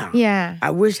 Yeah. Yeah.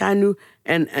 I wish I knew.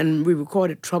 And we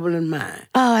recorded Trouble in Mind.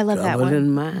 Oh, I love that Trouble one.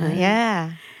 in Mind.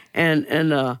 Yeah. And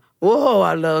whoa,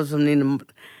 I love some Nina.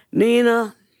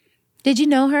 Nina, Did you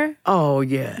know her? oh,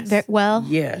 yes. Well?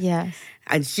 Yes. Yes.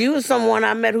 And she was someone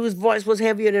I met whose voice was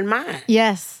heavier than mine.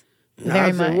 Yes. And Very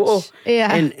I said, much. "Whoa."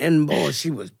 Yeah. And boy, she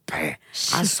was bad.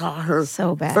 I saw her.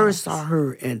 so bad. First saw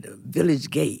her in the village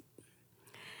gate.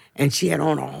 And she had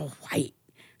on all white.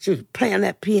 She was playing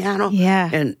that piano. Yeah.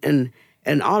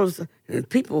 And all of a sudden,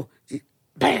 people,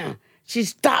 bam, she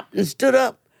stopped and stood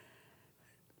up.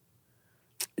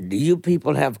 "Do you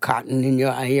people have cotton in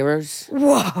your ears?"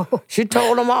 Whoa. She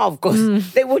told them off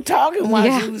because they were talking while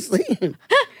Yeah. she was singing.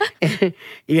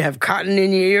 "You have cotton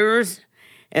in your ears?"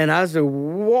 And I said,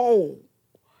 "Whoa.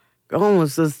 Go on,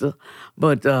 sister."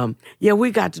 But yeah,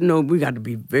 we got to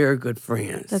be very good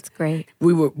friends. That's great.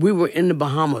 We were in the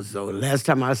Bahamas though. Last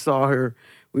time I saw her,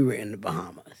 we were in the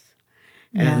Bahamas.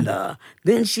 And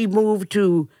then she moved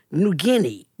to New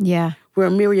Guinea, Yeah. where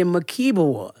Miriam Makeba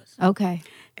was. Okay.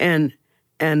 And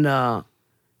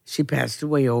she passed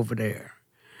away over there.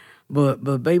 But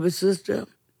baby sister,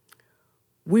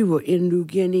 we were in New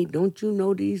Guinea. Don't you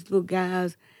know these little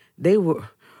guys? They were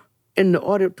in the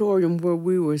auditorium where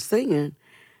we were singing.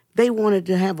 They wanted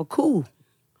to have a coup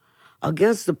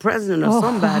against the president or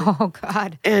somebody. Oh,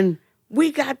 God. And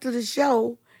we got to the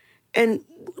show, and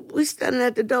we standing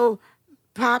at the door,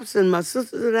 Pops and my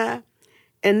sisters and I,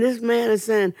 and this man is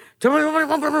saying,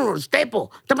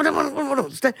 "Staple."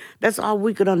 That's all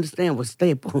we could understand was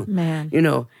staple. Man.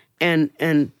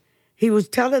 And he was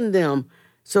telling them,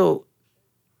 so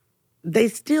they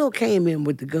still came in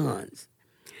with the guns,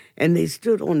 and they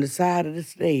stood on the side of the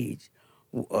stage,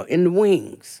 in the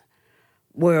wings,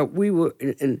 where we were,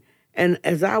 and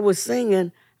as I was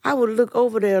singing, I would look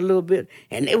over there a little bit,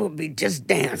 and they would be just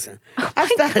dancing. I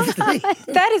started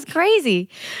thinking, That is crazy.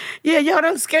 yeah, y'all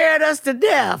done scared us to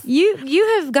death. You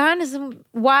have gone to some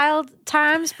wild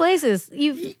times, places.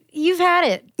 You've had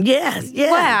it. Yes, yeah.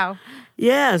 Wow.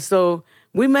 Yeah, so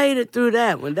We made it through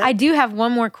that one. I do have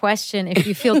one more question if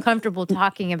you feel comfortable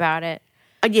talking about it.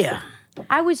 Yeah.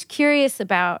 I was curious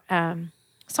about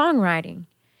songwriting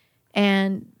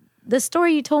and the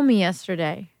story you told me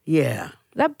yesterday. Yeah.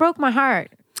 That broke my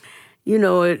heart. You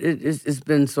know, it's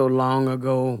been so long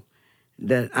ago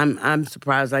that I'm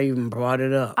surprised I even brought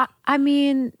it up. I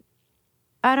mean,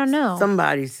 I don't know.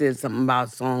 Somebody said something about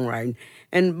songwriting,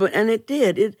 and it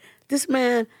did. This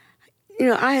man, you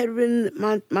know, I had written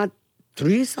my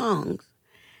 3 songs,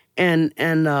 and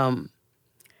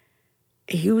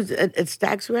he was at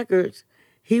Stax Records.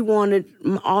 He wanted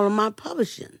all of my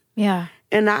publishing. Yeah.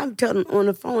 And I'm on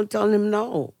the phone telling him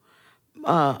no.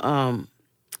 I'm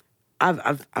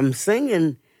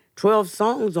singing 12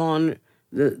 songs on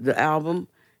the album.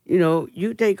 You know,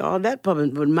 you take all that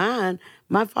publishing, but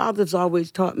my father's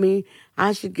always taught me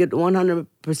I should get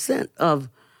 100% of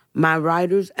my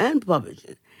writers and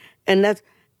publishing, and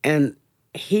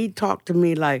he talked to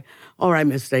me like, "All right,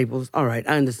 Miss Staples, all right,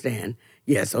 I understand.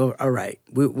 Yes, all right,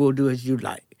 we'll do as you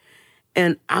like."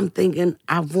 And I'm thinking,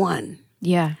 I've won.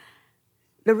 Yeah.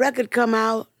 The record come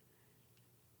out,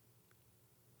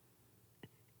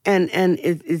 and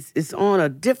it's on a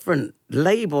different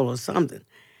label or something,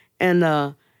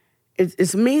 and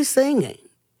it's me singing,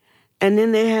 and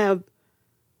then they have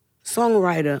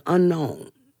songwriter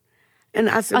unknown, and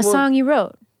I said, A song you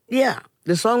wrote? Yeah,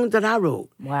 the song that I wrote.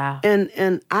 Wow.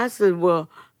 And I said, well,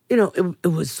 you know, it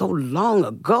was so long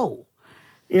ago,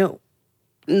 you know.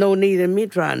 No need in me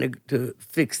trying to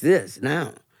fix this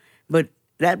now. But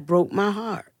that broke my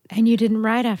heart. And you didn't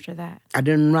write after that. I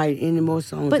didn't write any more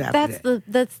songs after that. But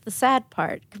that's the sad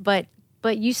part. But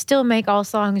you still make all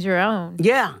songs your own.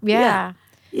 Yeah. Yeah.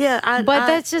 Yeah. But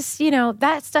that's just, you know,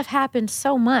 that stuff happened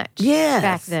so much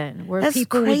back then. Where that's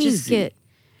people crazy. would just get...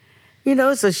 You know,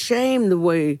 it's a shame the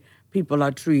way people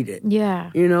are treated.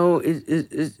 Yeah. You know,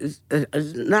 it's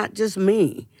not just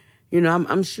me. You know,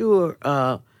 I'm sure...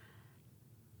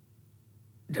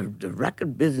 The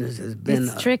record business has been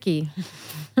tricky.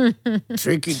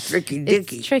 tricky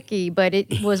dicky. It's tricky, but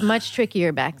it was much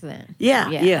trickier back then.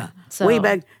 Yeah. So, way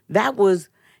back, that was,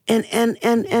 and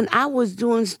I was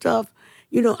doing stuff.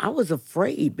 You know, I was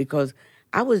afraid because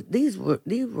these were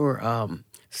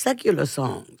secular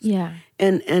songs. Yeah.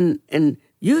 And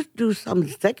you do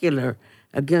something secular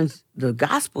against the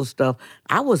gospel stuff.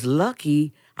 I was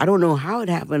lucky. I don't know how it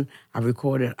happened. I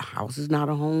recorded "A House Is Not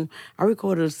a Home." I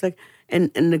recorded and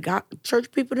the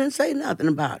church people didn't say nothing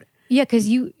about it. Yeah, because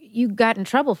you got in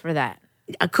trouble for that.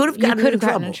 I could have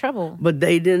gotten in trouble. But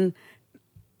they didn't.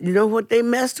 You know what they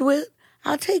messed with?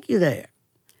 I'll take you there.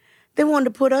 They wanted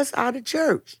to put us out of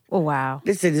church. Oh, wow.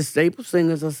 They said the Staples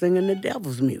singers are singing the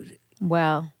devil's music.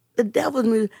 Well. The devil's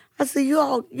music. I said,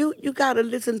 you got to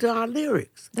listen to our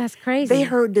lyrics. That's crazy. They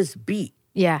heard this beat.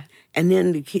 Yeah. And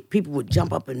then the people would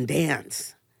jump up and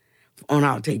dance on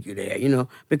 "I'll Take You There," you know,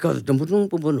 because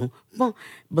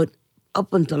but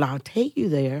up until "I'll Take You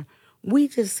There," we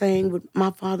just sang with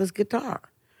my father's guitar.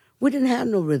 We didn't have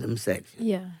no rhythm section.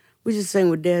 Yeah. We just sang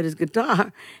with Daddy's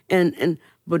guitar.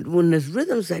 But when this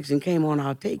rhythm section came on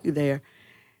 "I'll Take You There,"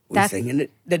 we're singing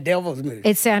the devil's music.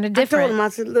 It sounded different. I told him, I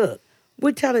said, look,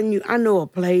 we're telling you, I know a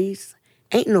place.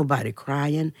 Ain't nobody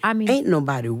crying. I mean, ain't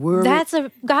nobody worried. That's a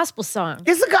gospel song.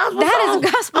 It's a gospel song. That is a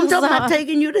gospel song. I'm talking about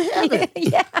taking you to heaven.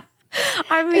 Yeah.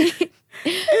 I mean.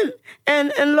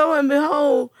 and lo and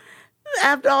behold,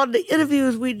 after all the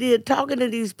interviews we did talking to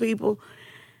these people,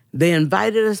 they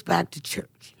invited us back to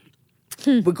church.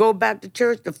 We go back to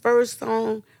church, the first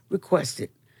song requested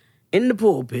in the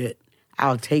pulpit,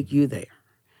 "I'll Take You There."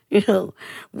 You know,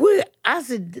 I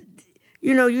said,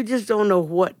 you know, you just don't know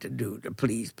what to do to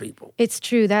please people. It's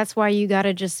true. That's why you got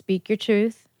to just speak your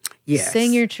truth. Yes.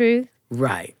 Sing your truth.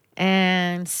 Right.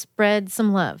 And spread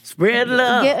some love. Spread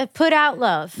love. Put out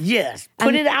love. Yes.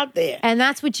 Put it out there. And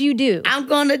that's what you do. I'm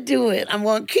going to do it. I'm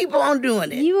going to keep on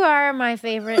doing it. You are my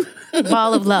favorite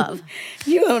ball of love.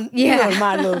 You are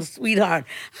my little sweetheart.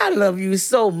 I love you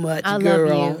so much, I girl.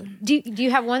 love you. Do you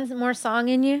have one more song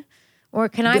in you? Or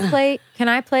can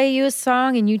I play you a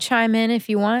song and you chime in if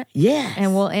you want? Yes.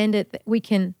 And we'll end it. We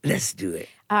can. Let's do it.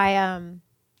 The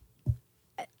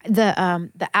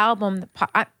album,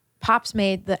 Pops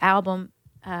made the album,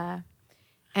 and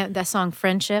that song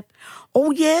 "Friendship."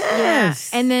 Oh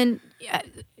yes. Yeah. And then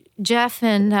Jeff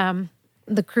and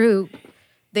the crew,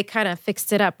 they kind of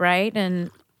fixed it up, right?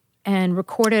 And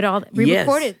recorded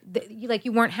re-recorded. Like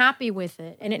you weren't happy with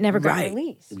it, and it never got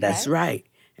released. That's right.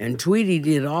 And Tweety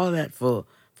did all that for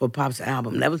Pop's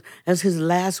album. That's his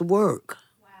last work.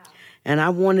 Wow. And I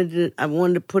wanted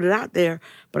to put it out there,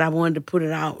 but I wanted to put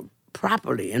it out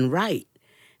properly and right.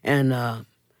 And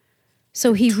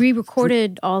So he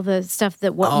re-recorded all the stuff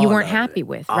that you weren't happy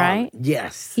with, right?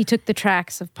 Yes. He took the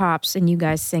tracks of Pops and you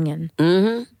guys singing.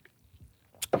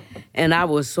 Mm-hmm. And I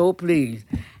was so pleased.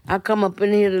 I come up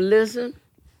in here to listen,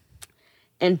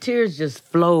 and tears just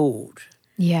flowed.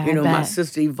 Yeah, You know, I my bet.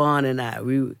 sister Yvonne and I,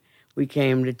 we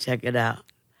came to check it out.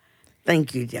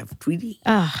 Thank you, Jeff Tweedy.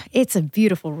 It's a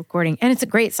beautiful recording, and it's a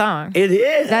great song. It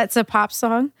is. That's a Pop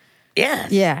song?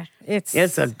 Yes. Yeah. It's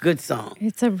a good song.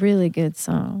 It's a really good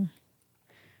song.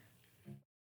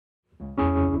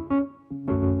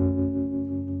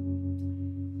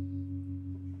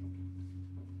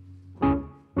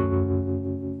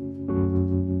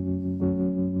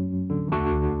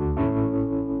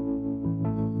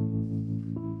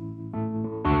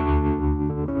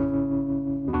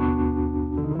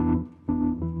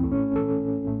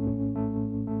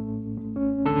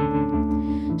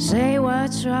 Say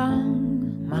what's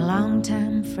wrong, my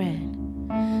longtime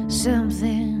friend.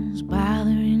 Something's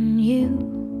bothering you.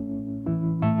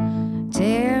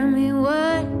 Tell me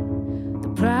what the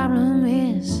problem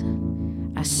is.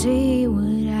 I see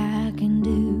what I can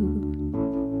do.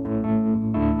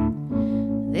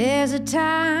 There's a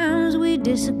times we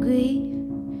disagree.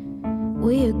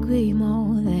 We agree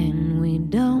more than we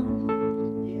don't.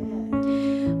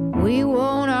 We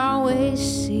won't always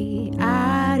see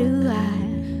eye to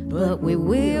eye, but we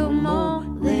will more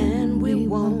than we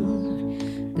won't.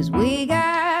 'Cause we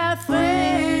got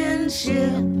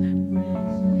friendship,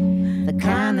 the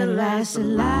kind that lasts a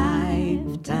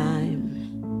lifetime.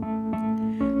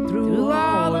 Through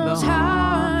all those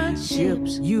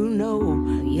hardships, you know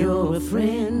you're a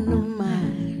friend of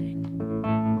mine.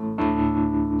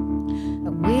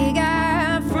 We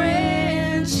got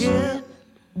friendship,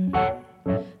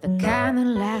 the kind that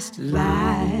lasts a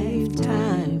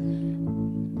lifetime.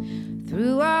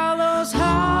 Through all those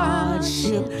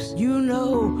hardships, you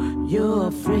know you're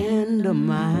a friend of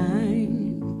mine.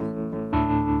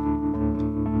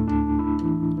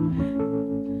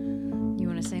 You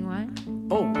want to sing one?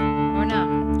 Oh, Or no?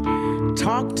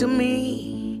 talk to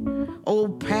me,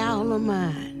 old pal of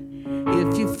mine,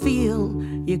 if you feel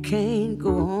you can't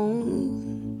go on.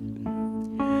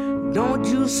 Don't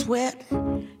you sweat,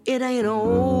 it ain't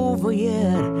over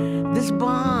yet. This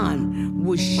bond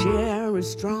we share is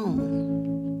strong.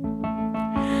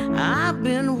 I've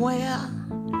been where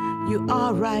you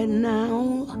are right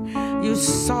now. You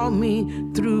saw me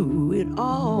through it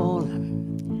all.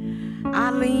 I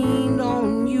leaned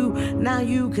on you, now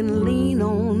you can lean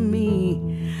on me.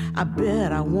 I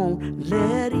bet I won't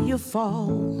let you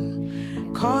fall.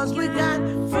 'Cause we got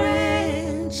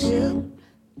friendship,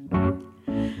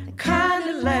 the kind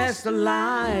that lasts a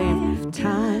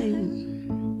lifetime.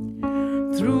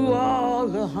 Through all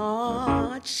the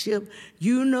hardship,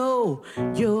 you know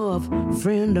you're a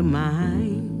friend of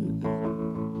mine.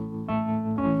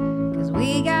 'Cause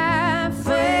we got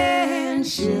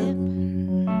friendship,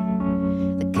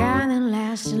 the kind that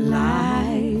lasts a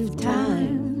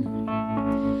lifetime.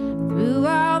 Through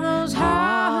all those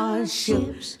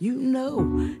hardships, You know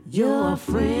you're a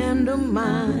friend of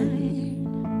mine.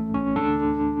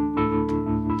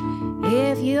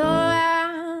 if you're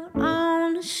out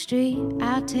on the street,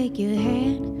 I'll take your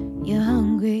hand. You're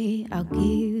hungry, I'll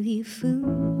give you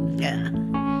food. Yeah.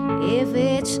 If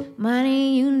it's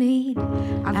money you need,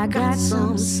 I got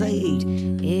some saved.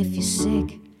 If you're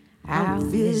sick, I'll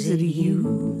visit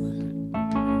you.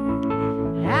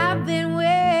 I've been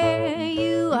where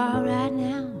you are right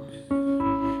now.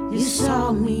 You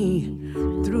saw me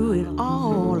through it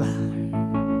all.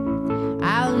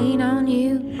 I'll lean on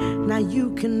you. Now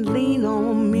you can lean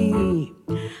on me.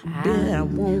 Bet I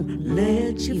won't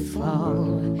let you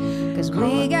fall. 'Cause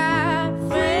we got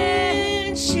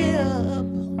friendship,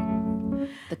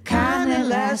 the kind that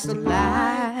lasts a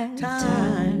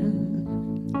lifetime.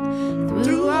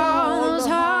 Through all those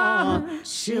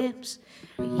hardships,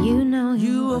 you know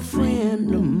You a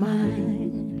friend of mine.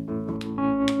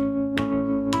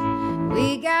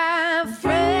 we got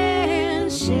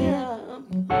friendship,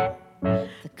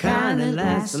 the kind that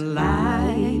lasts a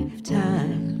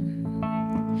lifetime.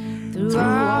 Through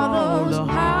all those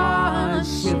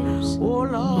hardships, Oh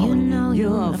Lord, you know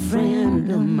you're a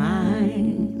friend of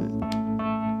mine.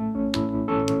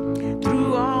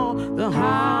 Through all the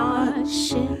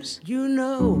hardships, you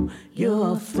know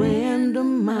you're a friend of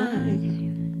mine.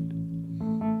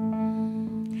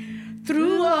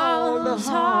 Through all the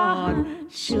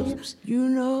hardships, you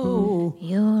know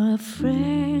you're a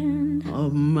friend.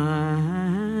 of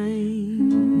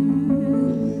mine.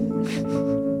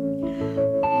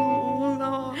 Oh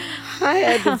Lord, I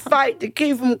had to fight to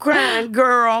keep from crying,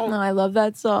 girl. No, I love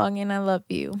that song and I love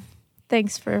you.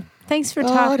 Thanks for Lord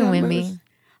talking have with mercy. me.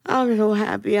 I'm so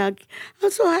happy. I'm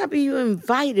so happy you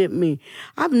invited me.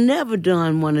 I've never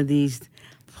done one of these.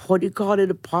 What do you call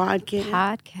it? A podcast?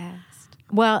 Podcast.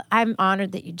 Well, I'm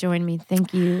honored that you joined me.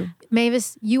 Thank you.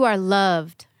 Mavis, you are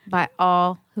loved by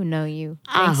all who know you.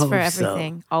 Thanks for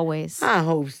everything, always. I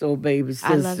hope so, baby sister.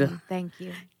 I love you. Thank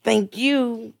you. Thank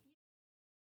you.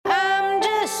 I'm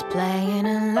just playing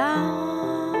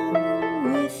along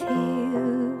with you.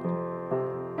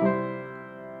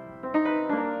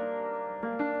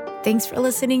 Thanks for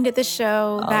listening to the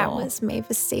show. That was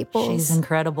Mavis Staples. She's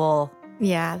incredible.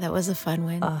 Yeah, that was a fun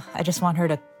one. I just want her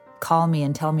to call me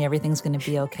and tell me everything's going to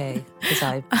be okay because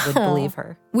I would believe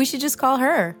her. We should just call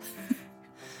her.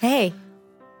 Hey,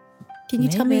 can you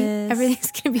tell me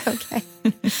everything's going to be okay?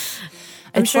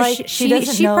 I'm sure like she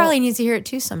doesn't know. probably needs to hear it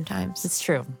too sometimes. It's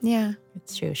true. Yeah.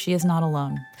 It's true. She is not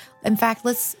alone. In fact,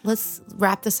 let's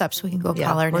wrap this up so we can go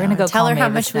call her now. We're going to go tell her how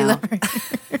Mavis much we now. love her.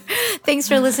 Thanks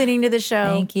for listening to the show.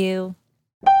 Thank you.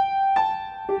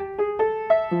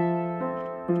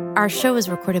 Our show is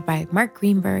recorded by Mark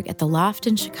Greenberg at The Loft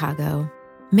in Chicago,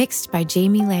 mixed by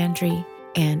Jamie Landry,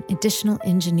 and additional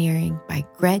engineering by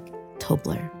Greg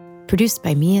Tobler. Produced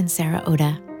by me and Sarah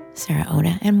Oda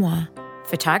and moi.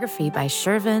 Photography by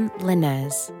Shervin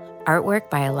Linez. Artwork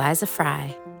by Eliza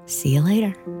Fry. See you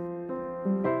later.